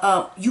like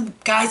you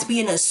guys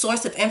being a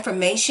source of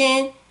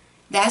information,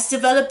 that's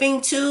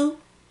developing too.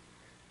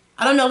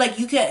 I don't know, like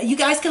you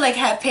guys could like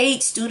have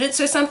paid students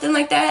or something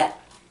like that.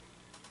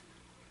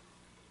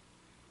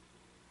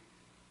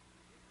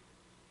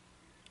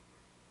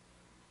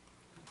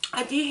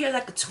 I did hear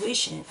like a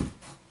tuition.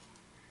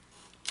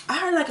 I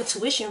heard like a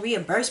tuition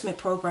reimbursement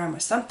program or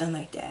something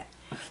like that.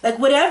 Like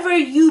whatever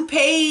you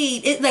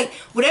paid,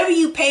 whatever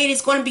you paid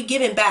is going to be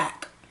given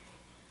back.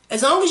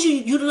 As long as you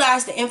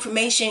utilize the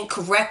information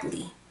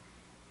correctly.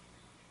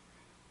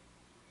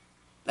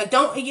 Like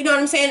don't, you know what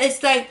I'm saying?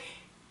 It's like,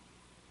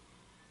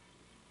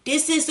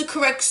 this is the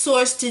correct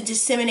source to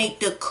disseminate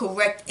the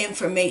correct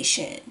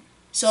information.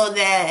 So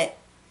that,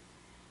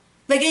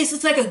 like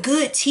it's like a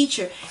good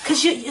teacher.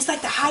 Because it's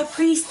like the high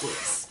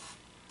priestess.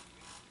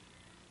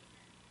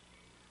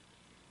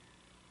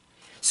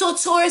 So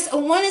Taurus, I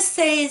want to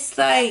say it's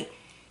like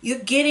you're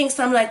getting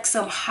some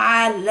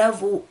high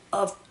level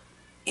of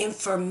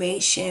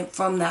information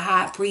from the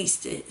high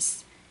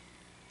priestess.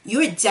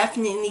 You're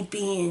definitely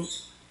being,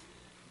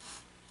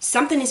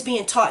 something is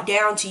being taught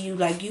down to you.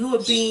 Like you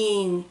are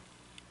being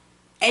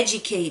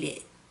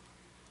educated.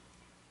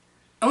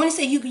 I want to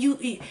say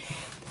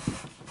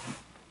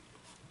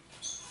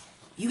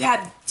you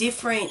have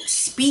different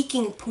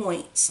speaking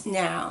points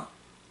now.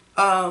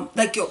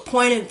 Like your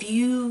point of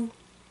view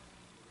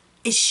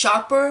is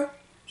sharper.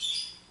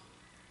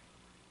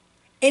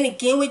 And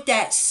again, with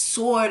that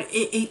sword,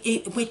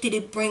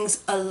 it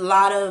brings a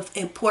lot of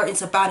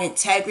importance about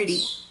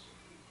integrity.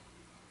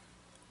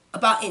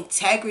 About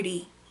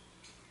integrity.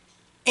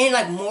 And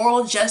like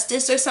moral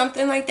justice or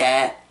something like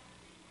that.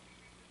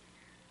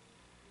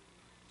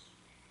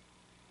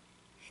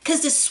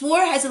 Because the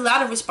sword has a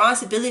lot of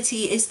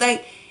responsibility. It's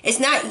like, it's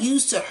not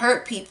used to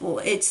hurt people.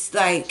 It's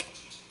like,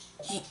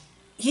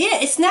 yeah,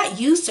 it's not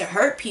used to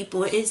hurt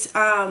people. It's,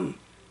 the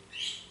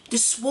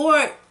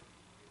sword,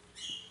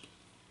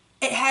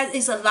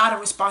 it's a lot of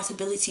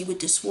responsibility with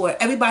the sword.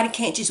 Everybody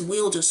can't just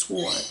wield a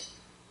sword.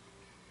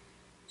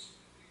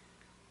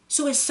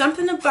 So it's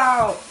something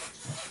about,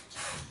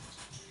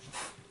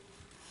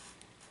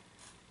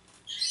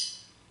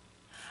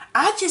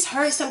 I just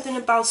heard something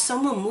about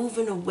someone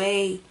moving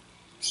away.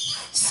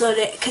 So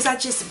that,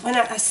 because when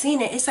I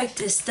seen it, it's like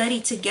to study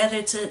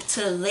together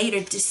to later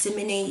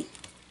disseminate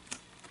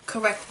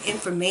correct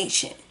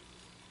information.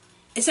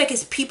 It's like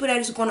it's people that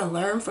is going to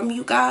learn from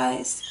you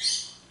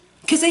guys.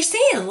 Because they're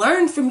saying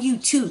learn from you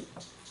too.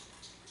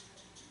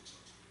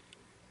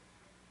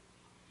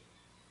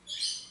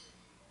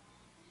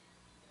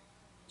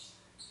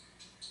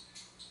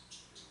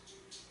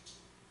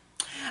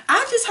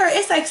 I just heard,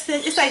 it's like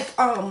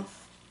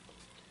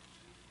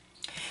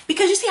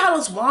because you see how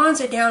those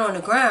wands are down on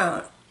the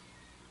ground.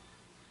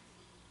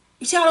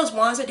 You see how those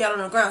wands are down on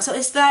the ground. So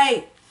it's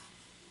like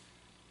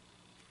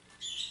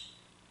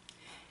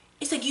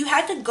you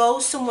had to go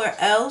somewhere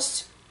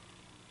else.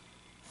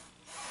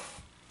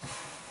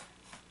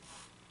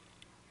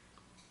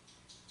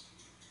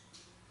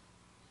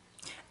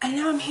 And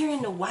now I'm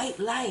hearing the white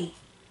light.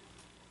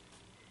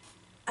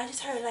 I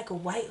just heard like a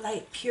white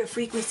light, pure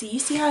frequency. You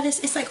see how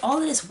it's like all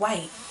of this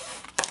white.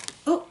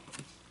 Oh.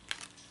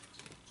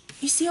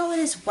 You see all of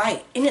this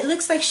white. And it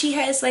looks like she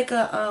has like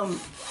a,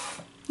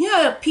 you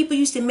know, people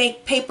used to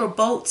make paper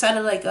boats out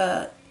of like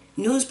a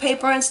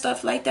newspaper and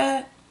stuff like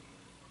that.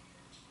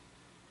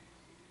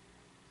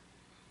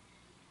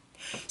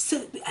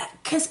 So,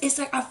 because it's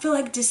like, I feel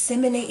like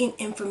disseminating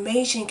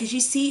information. Because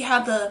you see how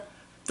the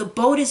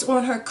boat is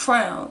on her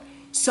crown.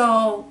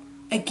 So,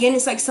 again,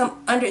 it's like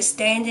some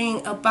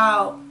understanding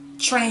about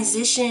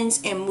transitions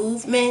and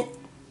movement.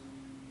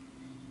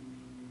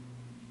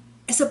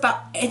 It's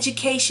about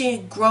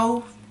education,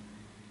 growth,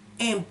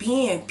 and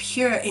being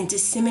pure and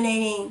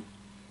disseminating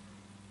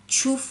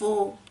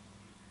truthful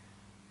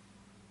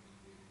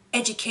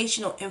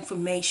educational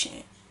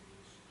information.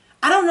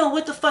 I don't know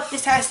what the fuck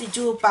this has to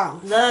do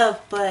about love,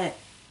 but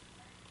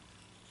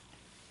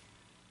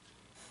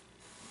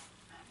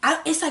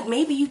it's like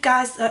maybe you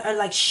guys are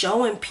like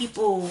showing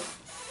people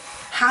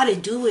how to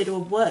do it,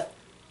 or what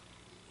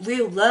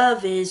real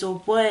love is, or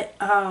what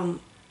I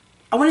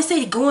want to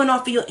say going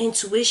off of your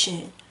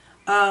intuition.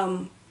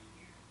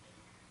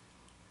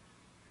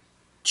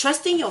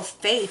 Trusting your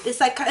faith. It's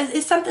like,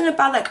 it's something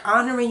about like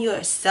honoring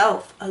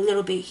yourself a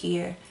little bit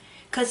here.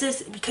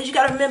 Because you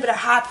got to remember, the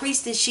high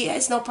priestess, she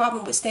has no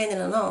problem with standing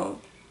alone.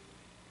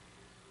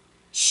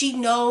 She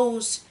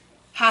knows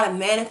how to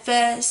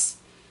manifest.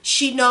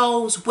 She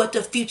knows what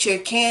the future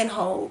can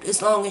hold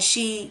as long as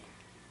she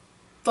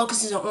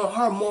focuses on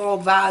her moral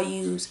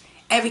values,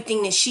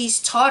 everything that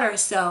she's taught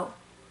herself,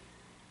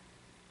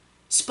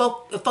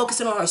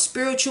 focusing on her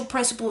spiritual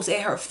principles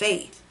and her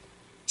faith.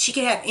 She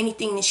can have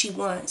anything that she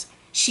wants.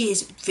 She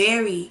is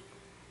very,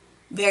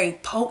 very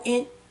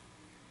potent,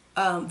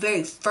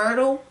 very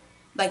fertile.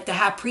 Like the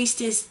high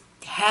priestess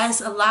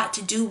has a lot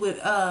to do with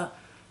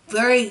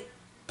very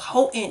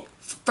potent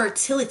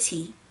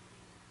fertility.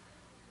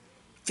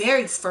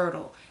 Very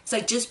fertile. It's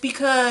like, just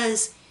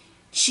because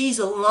she's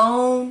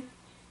alone,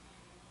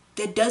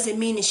 that doesn't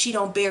mean that she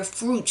don't bear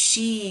fruit.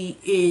 She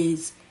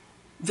is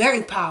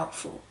very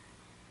powerful.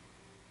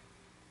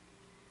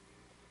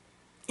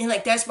 And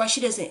like, that's why she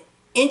doesn't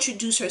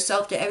introduce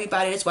herself to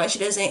everybody. That's why she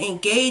doesn't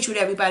engage with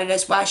everybody.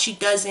 That's why she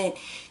doesn't,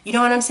 you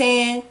know what I'm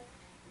saying?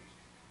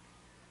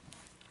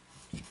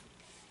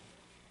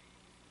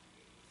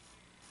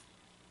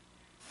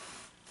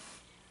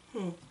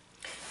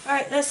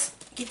 Alright, let's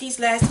get these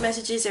last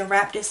messages and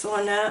wrap this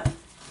on up.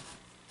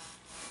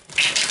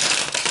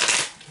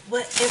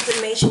 What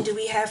information do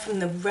we have from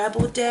the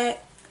Rebel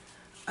deck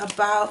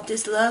about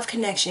this love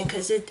connection?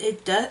 Because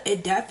it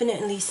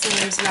definitely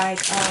seems like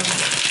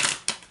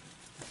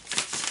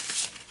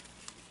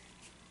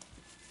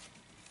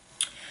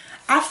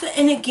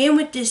and again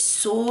with this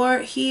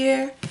sword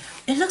here,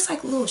 it looks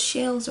like little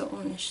shells are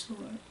on the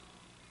sword.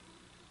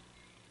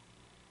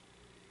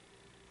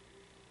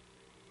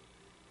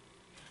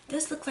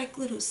 Does look like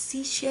little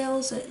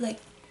seashells, like,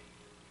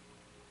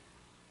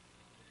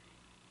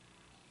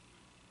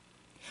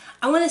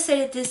 I want to say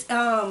that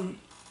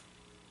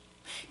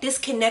this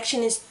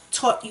connection has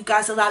taught you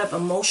guys a lot of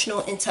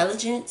emotional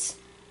intelligence,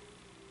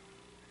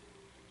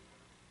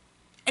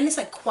 and it's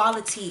like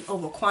quality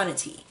over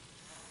quantity.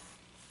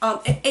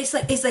 It's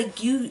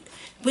like you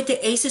with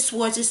the Ace of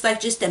Swords, it's like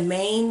just the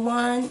main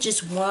one,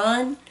 just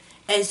one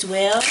as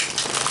well.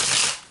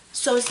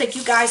 So it's like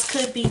you guys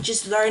could be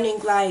just learning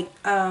like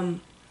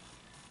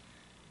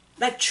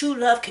true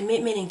love,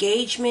 commitment,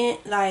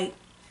 engagement, like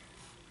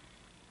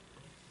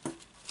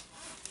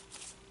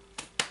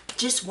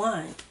just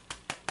one.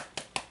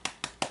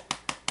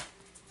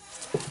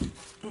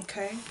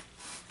 Okay.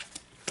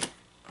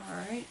 All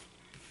right.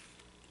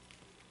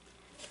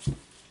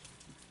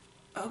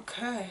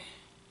 Okay.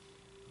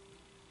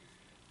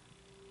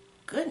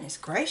 Goodness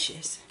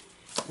gracious.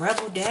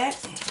 Rebel deck,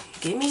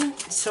 give me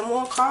some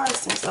more cards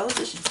since those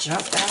just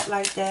jumped out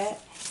like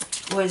that.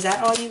 Or is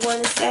that all you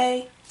want to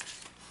say?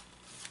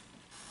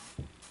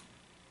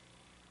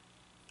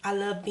 I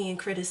love being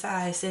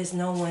criticized, says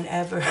no one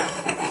ever.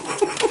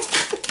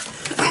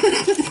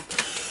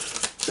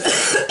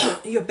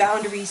 Your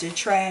boundaries are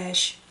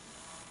trash.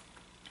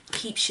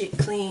 Keep shit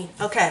clean.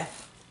 Okay.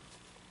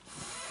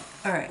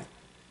 Alright.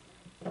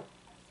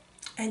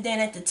 And then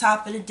at the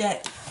top of the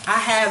deck, I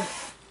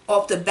have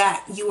off the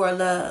back, you are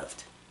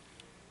loved.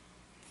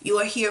 You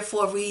are here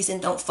for a reason.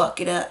 Don't fuck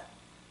it up.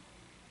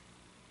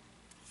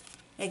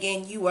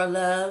 Again, you are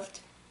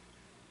loved.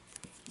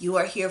 You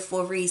are here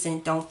for a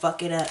reason. Don't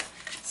fuck it up.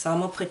 So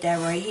I'm going to put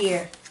that right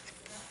here.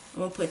 I'm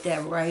going to put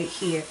that right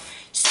here.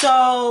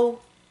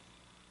 So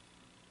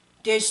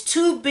there's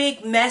two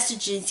big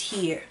messages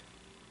here.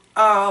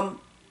 And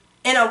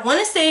I want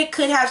to say it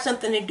could have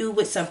something to do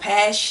with some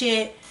past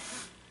shit,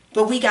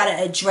 but we got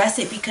to address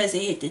it because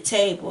it hit the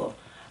table.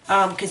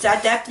 Because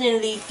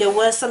there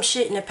was some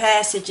shit in the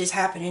past that just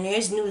happened, and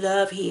there's new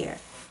love here.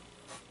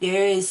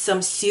 There is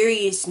some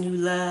serious new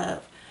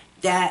love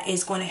that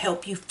is going to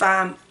help you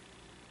find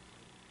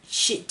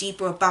shit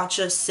deeper about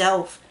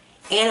yourself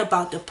and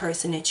about the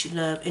person that you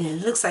love. And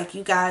it looks like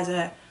you guys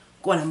are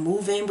going to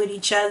move in with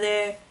each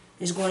other.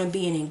 There's going to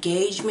be an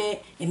engagement.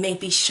 It may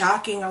be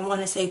shocking. I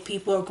want to say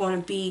people are going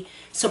to be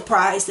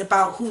surprised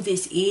about who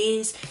this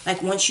is.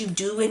 Like once you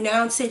do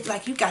announce it,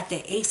 like you got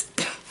the ace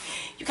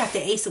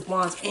of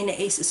wands and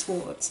the ace of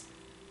swords.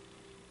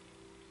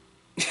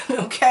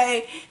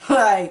 Okay?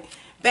 Like,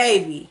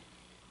 baby.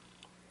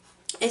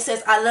 It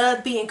says, I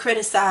love being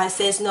criticized,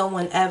 says no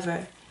one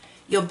ever.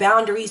 Your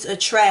boundaries are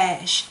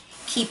trash.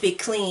 Keep it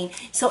clean.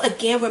 So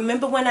again,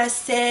 remember when I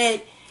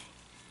said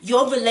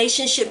your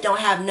relationship don't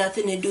have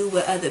nothing to do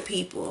with other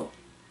people.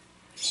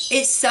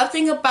 It's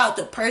something about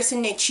the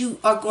person that you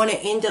are going to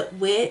end up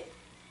with.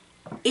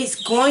 It's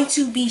going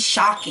to be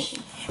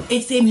shocking.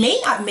 It may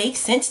not make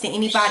sense to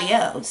anybody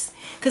else.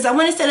 Because I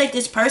want to say like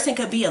this person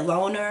could be a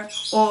loner.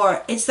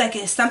 Or it's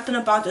something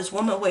about this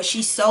woman where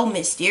she's so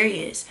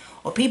mysterious.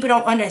 Or people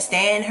don't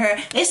understand her.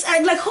 It's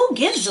like who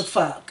gives a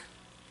fuck?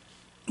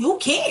 Who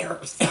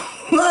cares?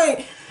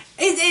 Like,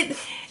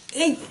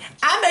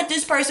 I met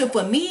this person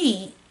for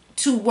me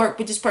to work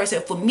with this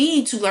person, for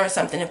me to learn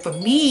something, and for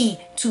me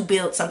to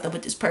build something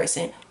with this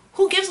person.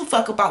 Who gives a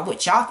fuck about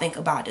what y'all think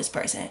about this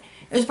person?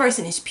 This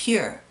person is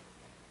pure.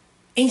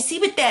 And you see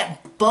with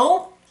that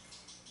boat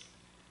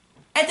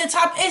at the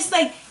top, it's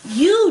like,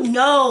 you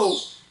know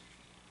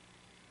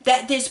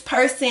that this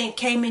person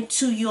came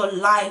into your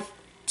life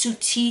to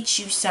teach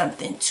you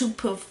something, to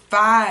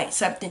provide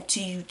something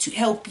to you, to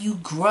help you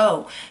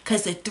grow.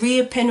 Because the Three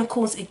of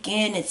Pentacles,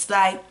 again, it's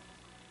like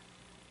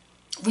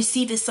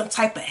receiving some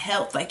type of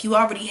help. Like you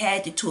already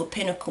had the Two of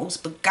Pentacles,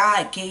 but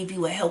God gave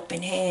you a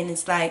helping hand.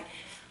 It's like,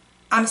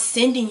 I'm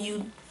sending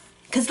you,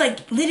 because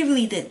like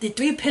literally the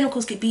Three of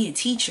Pentacles could be a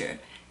teacher,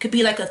 could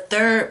be like a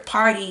third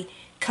party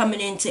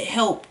coming in to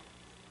help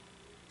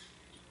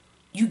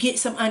you get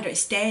some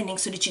understanding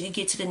so that you can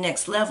get to the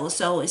next level.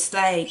 So it's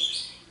like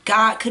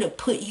God could have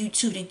put you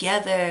two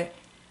together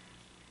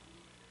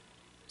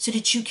so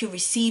that you can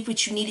receive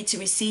what you needed to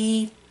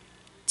receive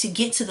to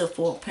get to the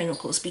Four of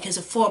Pentacles. Because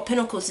the Four of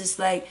Pentacles is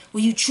like,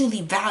 well, you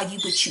truly value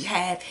what you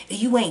have and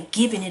you ain't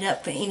giving it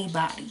up for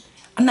anybody.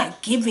 I'm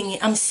not giving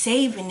it, I'm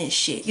saving this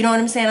shit. You know what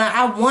I'm saying? Like,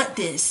 I want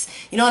this.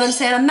 You know what I'm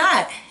saying? I'm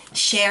not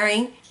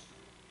sharing.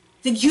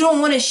 Like, you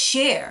don't want to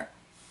share.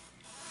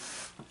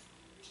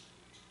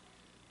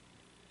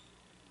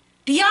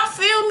 Do y'all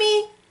feel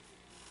me?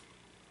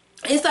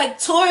 It's like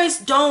Taurus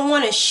don't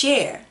want to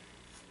share.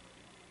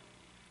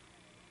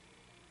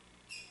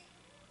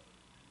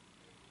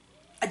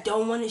 I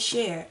don't want to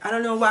share. I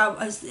don't know why.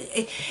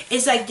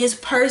 It's like this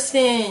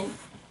person,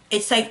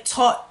 it's like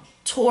taught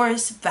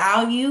Taurus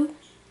value.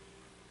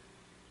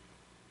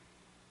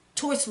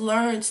 Taurus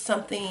learned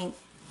something.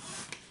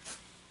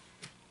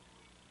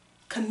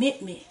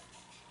 Commitment.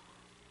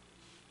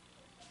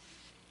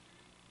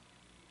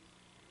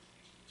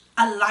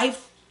 A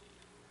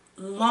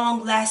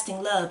lifelong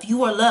lasting love.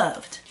 You are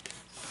loved.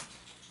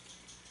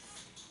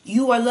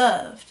 You are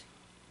loved.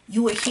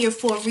 You are here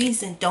for a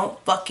reason. Don't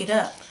fuck it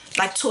up.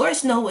 Like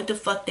Taurus know what the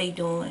fuck they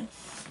doing.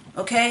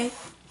 Okay?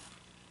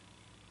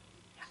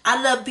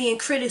 I love being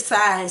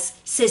criticized,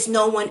 says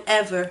no one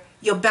ever.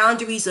 Your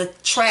boundaries are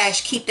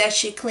trash. Keep that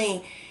shit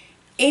clean.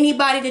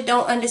 Anybody that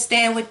don't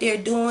understand what they're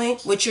doing,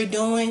 what you're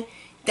doing,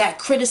 that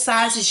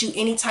criticizes you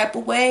any type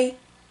of way,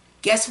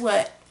 guess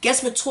what?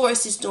 Guess what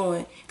Taurus is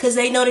doing? Because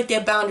they know that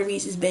their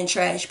boundaries has been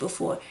trashed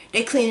before.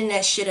 They cleaning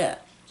that shit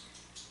up.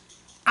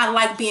 I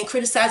like being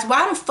criticized.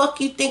 Why the fuck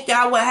you think that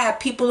I would have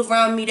people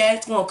around me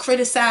that's going to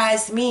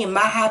criticize me and my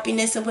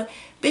happiness? And what?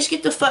 Bitch,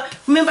 get the fuck.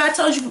 Remember I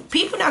told you,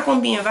 people not going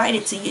to be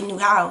invited to your new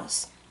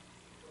house.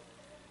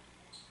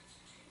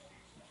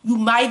 You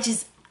might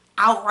just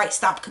outright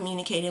stop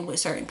communicating with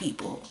certain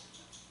people.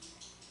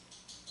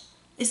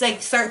 It's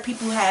like certain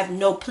people have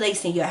no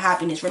place in your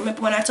happiness.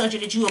 Remember when I told you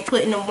that you were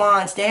putting the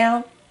wands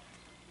down?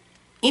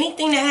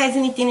 Anything that has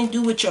anything to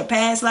do with your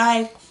past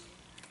life,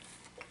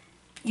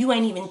 you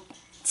ain't even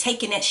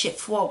taking that shit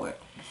forward.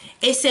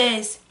 It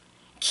says,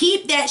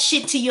 keep that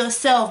shit to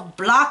yourself.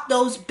 Block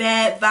those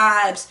bad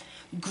vibes.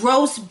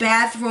 Gross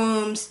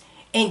bathrooms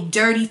and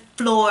dirty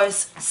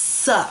floors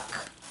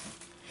suck.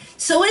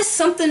 So it's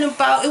something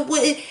about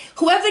it.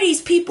 Whoever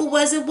these people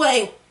was,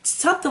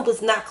 something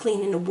was not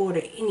clean in the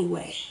water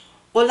anyway.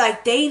 Or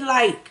like they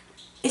like,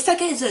 it's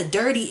like it's a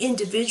dirty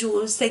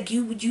individual. It's like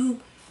you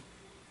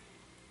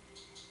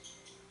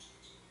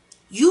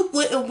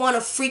wouldn't want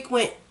to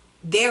frequent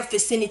their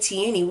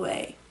vicinity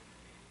anyway.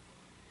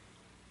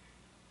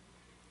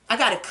 I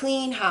got a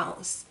clean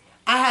house.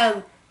 I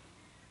have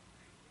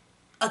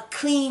a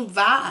clean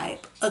vibe,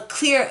 a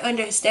clear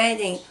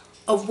understanding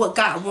of what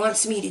God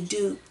wants me to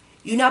do.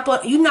 You're not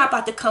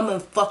about to come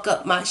and fuck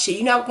up my shit.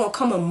 You're not going to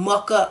come and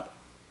muck up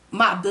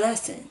my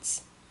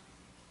blessings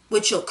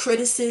with your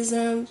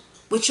criticism,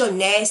 with your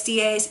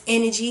nasty ass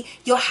energy.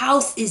 Your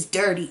house is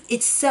dirty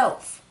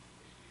itself.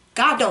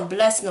 God don't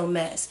bless no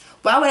mess.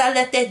 Why would I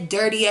let that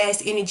dirty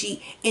ass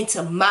energy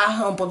into my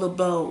humble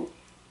abode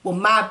with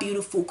my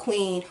beautiful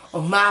queen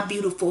or my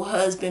beautiful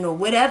husband or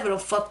whatever the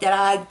fuck that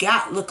I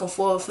got looking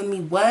forward for me?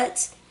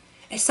 What?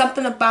 It's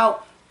something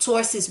about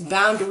Taurus's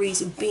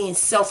boundaries of being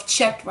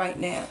self-checked right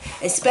now.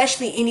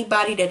 Especially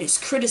anybody that is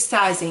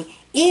criticizing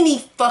any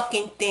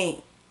fucking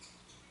thing.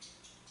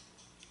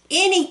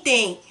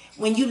 Anything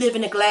when you live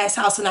in a glass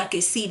house and I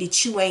can see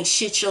that you ain't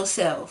shit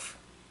yourself.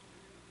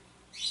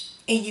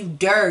 And you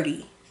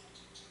dirty.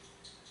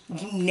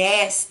 You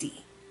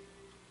nasty.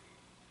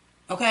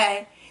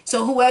 Okay?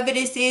 So whoever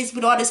this is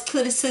with all this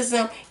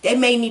criticism, they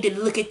may need to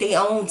look at their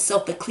own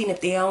self and clean up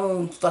their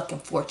own fucking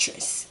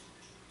fortress.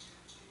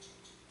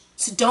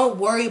 So don't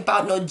worry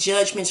about no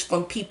judgments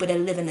from people that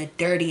live in a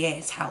dirty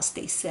ass house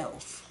they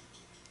self.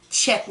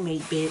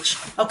 Checkmate,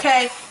 bitch.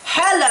 Okay?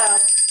 Hello.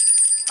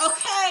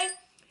 Okay?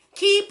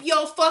 Keep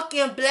your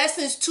fucking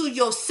blessings to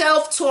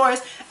yourself,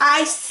 Taurus.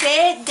 I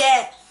said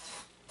that.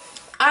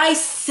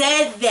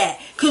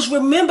 Because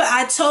remember,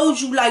 I told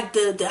you, like,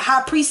 the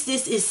high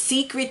priestess is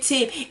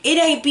secretive. It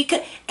ain't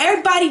because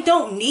everybody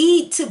don't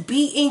need to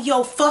be in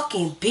your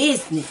fucking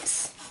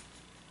business.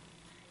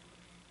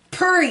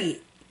 Period.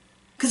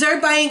 Because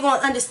everybody ain't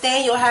going to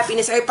understand your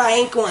happiness. Everybody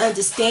ain't going to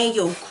understand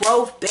your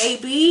growth,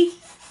 baby.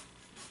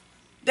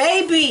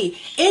 Baby,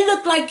 it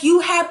looked like you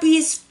happy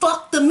as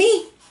fuck to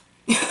me.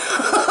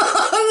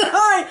 I'm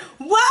like,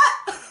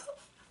 what?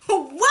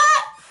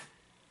 What?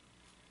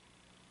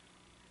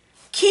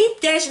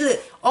 Keep that shit. Look,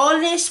 all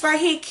this right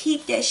here,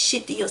 keep that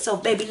shit to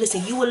yourself, baby.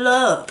 Listen, you were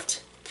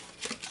loved.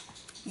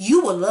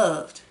 You were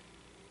loved.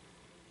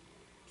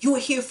 You were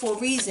here for a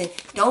reason.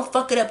 Don't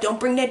fuck it up. Don't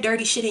bring that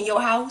dirty shit in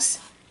your house.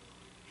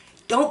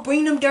 Don't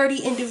bring them dirty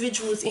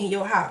individuals in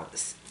your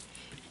house.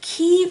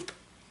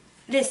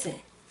 Listen,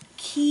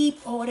 keep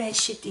all that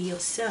shit to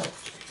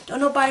yourself. Don't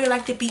nobody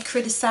like to be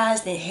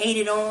criticized and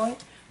hated on.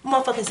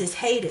 Motherfuckers is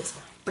haters.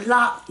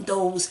 Block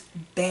those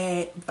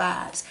bad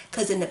vibes.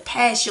 Because in the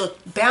past, your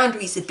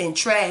boundaries have been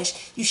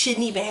trashed. You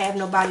shouldn't even have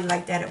nobody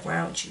like that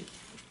around you.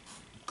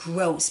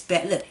 Gross.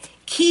 Bad. Look,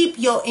 keep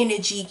your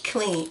energy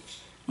clean.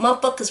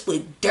 Motherfuckers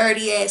with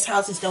dirty ass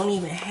houses don't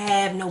even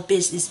have no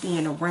business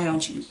being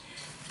around you.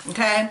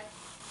 Okay?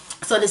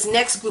 So this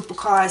next group of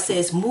cards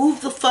says,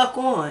 move the fuck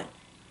on.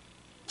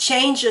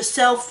 Change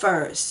yourself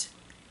first.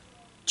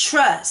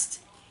 Trust.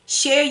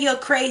 Share your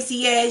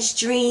crazy ass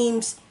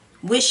dreams,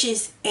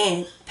 wishes,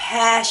 and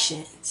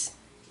passions.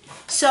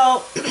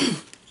 So,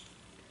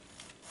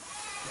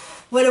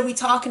 what are we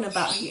talking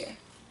about here?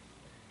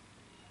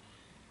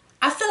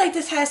 I feel like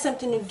this has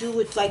something to do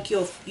with like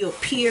your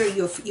peer,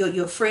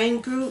 your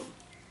friend group.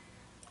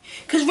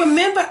 Because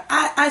remember,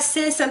 I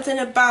said something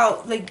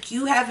about like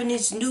you having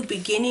this new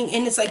beginning,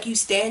 and it's like you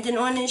standing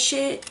on this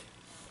shit.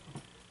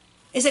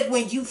 It's like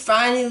when you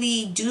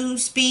finally do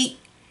speak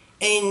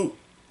and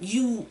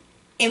you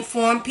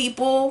inform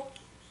people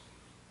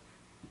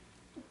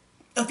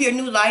of your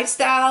new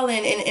lifestyle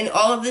and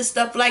all of this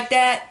stuff like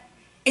that,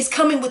 it's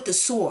coming with the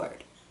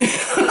sword.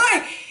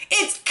 Like,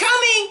 it's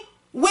coming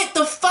with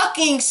the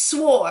fucking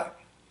sword.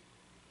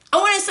 I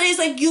want to say it's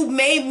like you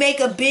may make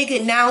a big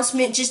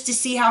announcement just to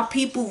see how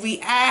people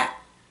react,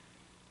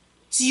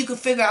 so you can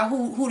figure out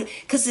who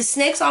because the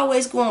snake's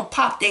always going to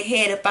pop their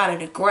head up out of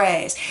the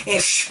grass,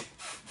 and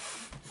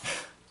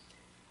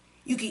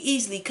you can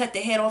easily cut the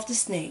head off the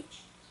snake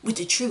with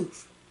the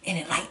truth and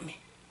enlightenment.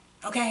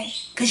 Okay?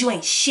 Because you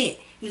ain't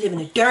shit. You live in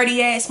a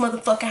dirty ass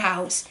motherfucking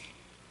house.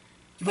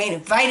 You ain't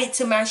invited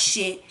to my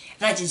shit.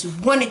 And I just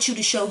wanted you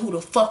to show who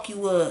the fuck you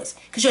was.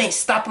 Because you ain't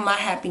stopping my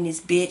happiness,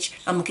 bitch.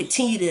 I'm going to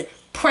continue to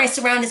prance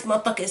around this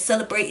motherfucker and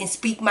celebrate and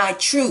speak my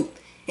truth.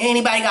 And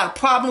anybody got a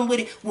problem with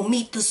it will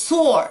meet the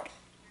sword.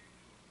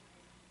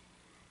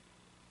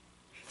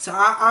 So,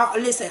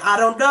 listen, I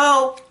don't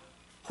know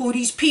who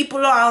these people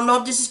are. I don't know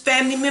if this is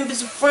family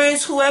members or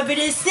friends, whoever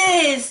this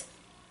is.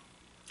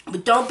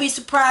 But don't be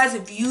surprised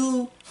if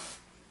you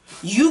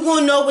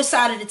gonna know what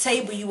side of the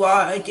table you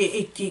are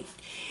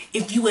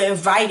if you were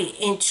invited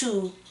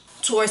into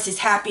Taurus's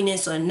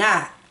happiness or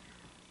not.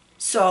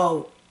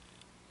 So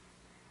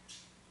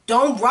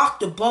don't rock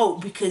the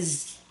boat,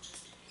 because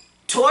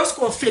Taurus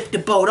gonna flip the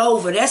boat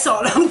over. That's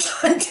all I'm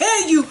trying to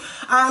tell you.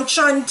 I'm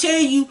trying to tell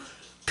you,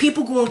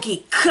 people gonna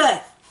get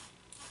cut.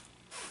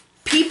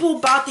 People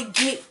about to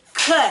get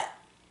cut.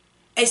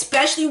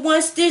 Especially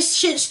once this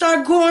shit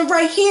start going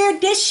right here.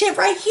 This shit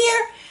right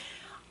here.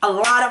 A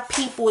lot of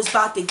people is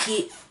about to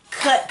get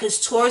cut because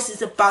Taurus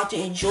is about to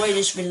enjoy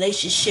this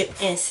relationship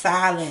in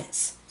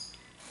silence.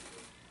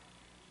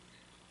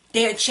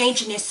 They're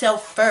changing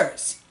themselves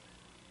first.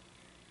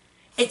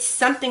 It's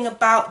something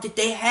about that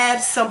they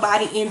have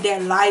somebody in their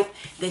life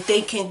that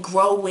they can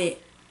grow with.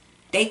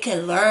 They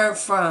can learn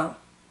from.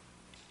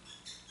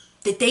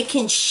 That they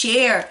can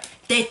share.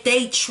 That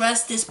they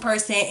trust this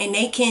person and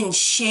they can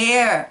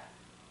share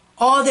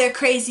all their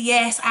crazy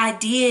ass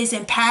ideas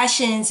and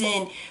passions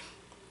and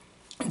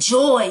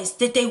joys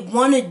that they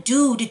want to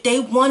do, that they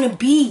want to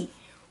be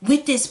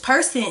with this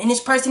person, and this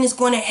person is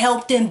going to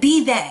help them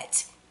be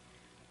that.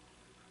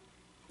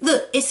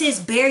 Look, it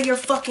says bare your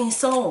fucking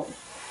soul.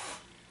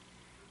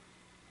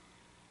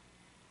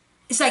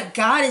 It's like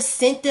God has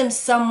sent them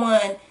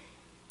someone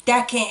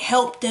that can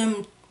help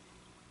them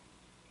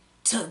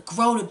to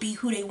grow to be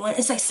who they want.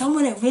 It's like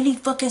someone that really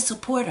fucking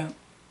support them.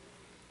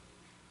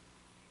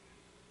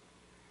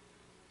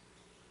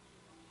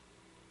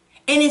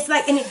 And it's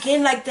like, and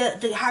again, like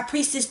the high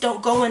priestess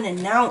don't go and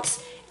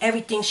announce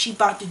everything she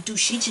about to do.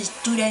 She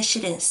just do that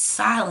shit in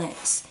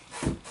silence.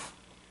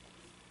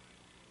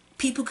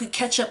 People could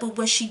catch up with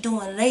what she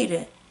doing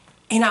later.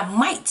 And I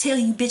might tell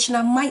you, bitch, and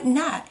I might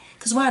not.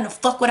 Because why in the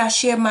fuck would I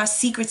share my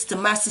secrets to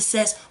my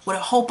success with a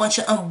whole bunch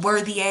of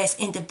unworthy ass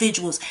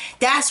individuals?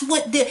 That's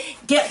what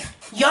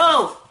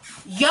yo.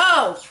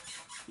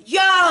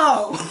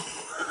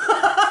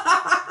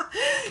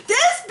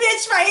 This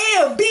bitch right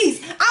here,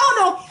 beast. I don't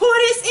know who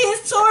this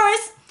is,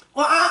 Taurus.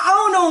 Or I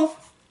don't know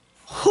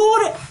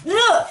who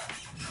look.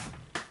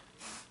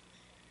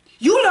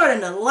 You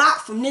learning a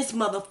lot from this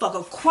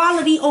motherfucker.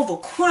 Quality over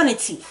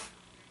quantity.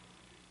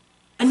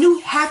 A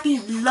new happy,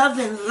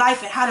 loving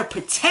life and how to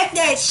protect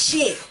that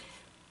shit.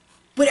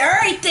 With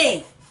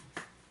everything.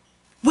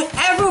 With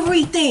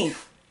everything.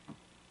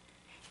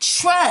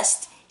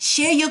 Trust.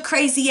 Share your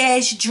crazy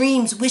ass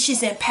dreams,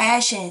 wishes, and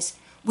passions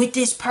with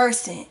this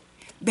person.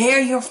 Bare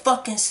your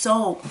fucking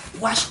soul.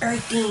 Watch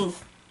everything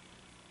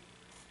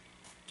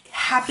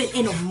happen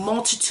in a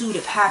multitude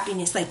of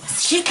happiness. Like,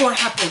 shit gonna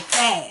happen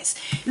fast.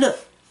 Look.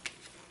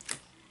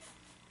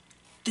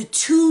 The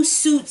two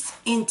suits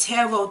in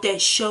tarot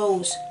that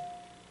shows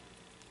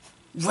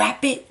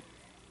rapid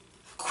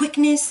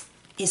quickness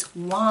is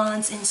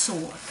wands and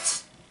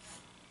swords.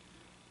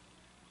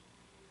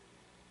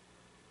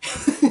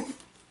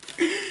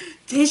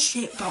 This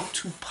shit about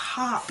to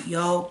pop,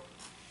 yo.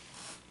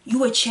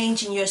 You are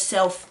changing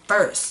yourself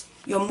first.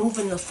 You're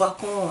moving the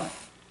fuck on.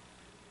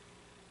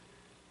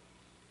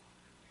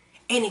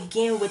 And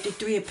again, with the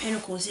Three of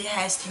Pentacles, it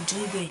has to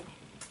do with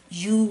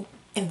you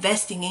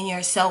investing in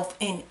yourself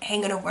and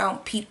hanging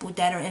around people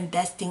that are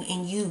investing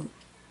in you,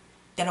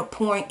 that are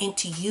pouring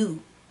into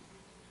you.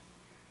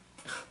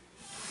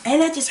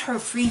 And I just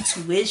heard free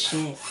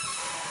tuition.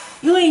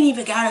 You ain't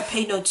even gotta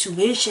pay no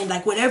tuition.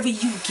 Like, whatever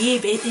you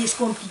give, it is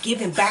gonna be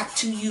given back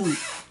to you.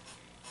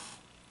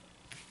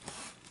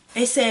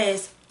 It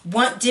says,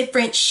 want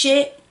different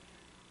shit?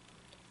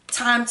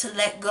 Time to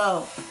let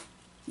go.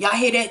 Y'all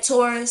hear that,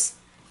 Taurus?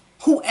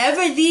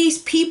 Whoever these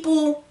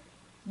people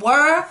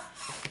were,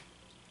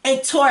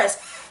 and Taurus,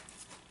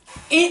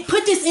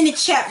 put this in the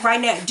chat right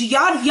now. Do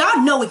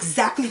y'all know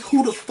exactly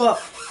who the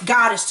fuck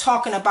God is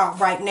talking about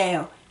right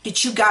now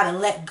that you gotta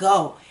let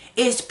go?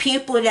 It's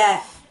people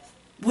that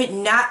would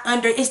not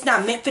it's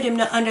not meant for them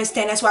to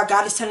understand. That's why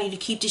God is telling you to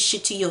keep this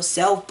shit to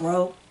yourself,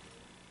 bro.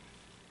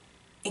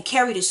 And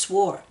carry the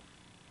sword.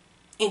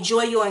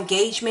 Enjoy your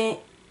engagement.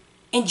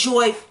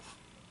 Enjoy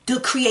the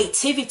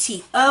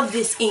creativity of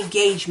this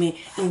engagement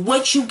and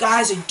what you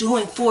guys are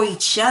doing for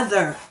each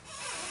other.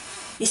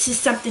 This is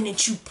something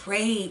that you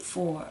prayed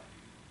for.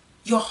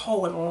 Your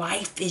whole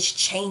life is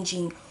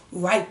changing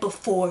right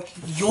before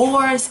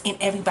yours and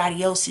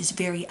everybody else's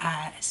very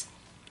eyes.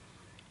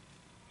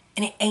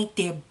 And it ain't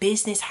their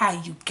business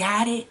how you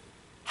got it,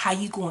 how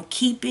you gonna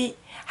keep it,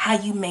 how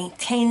you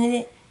maintaining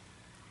it,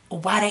 or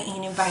why they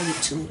ain't invited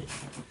to it.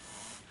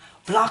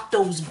 Block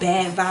those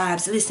bad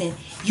vibes. Listen,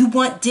 you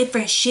want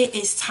different shit.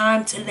 It's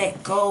time to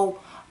let go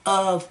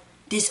of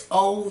this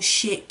old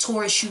shit.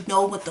 Taurus, you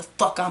know what the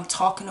fuck I'm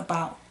talking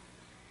about.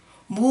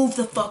 Move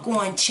the fuck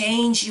on.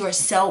 Change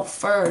yourself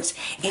first.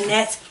 And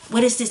that's,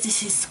 what is this?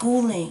 This is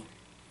schooling.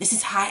 This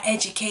is high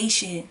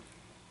education.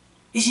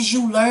 This is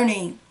you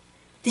learning.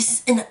 This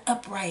is in the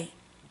upright.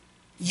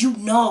 You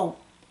know.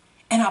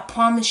 And I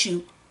promise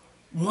you,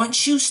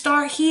 once you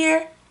start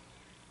here,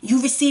 you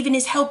receiving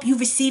this help, you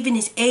receiving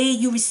this aid,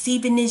 you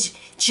receiving this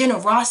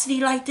generosity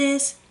like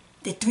this,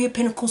 the Three of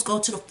Pentacles go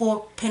to the Four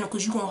of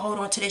Pentacles. You gonna hold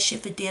on to that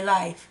shit for dear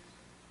life.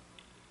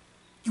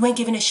 You ain't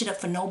giving that shit up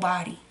for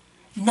nobody.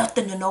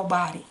 Nothing to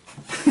nobody.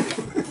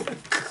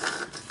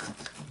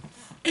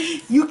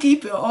 You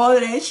keeping all of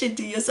that shit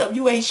to yourself.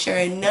 You ain't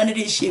sharing none of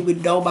this shit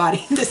with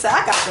nobody. Listen,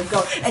 I got to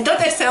go. And don't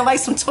that sound like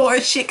some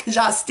Taurus shit because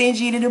y'all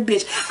stingy to the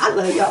bitch. I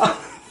love y'all.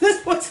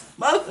 This was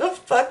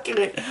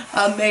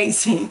motherfucking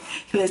amazing.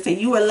 Listen,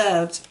 you are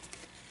loved.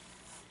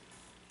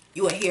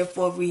 You are here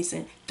for a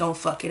reason. Don't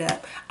fuck it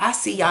up. I'll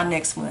see y'all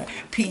next one.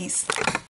 Peace.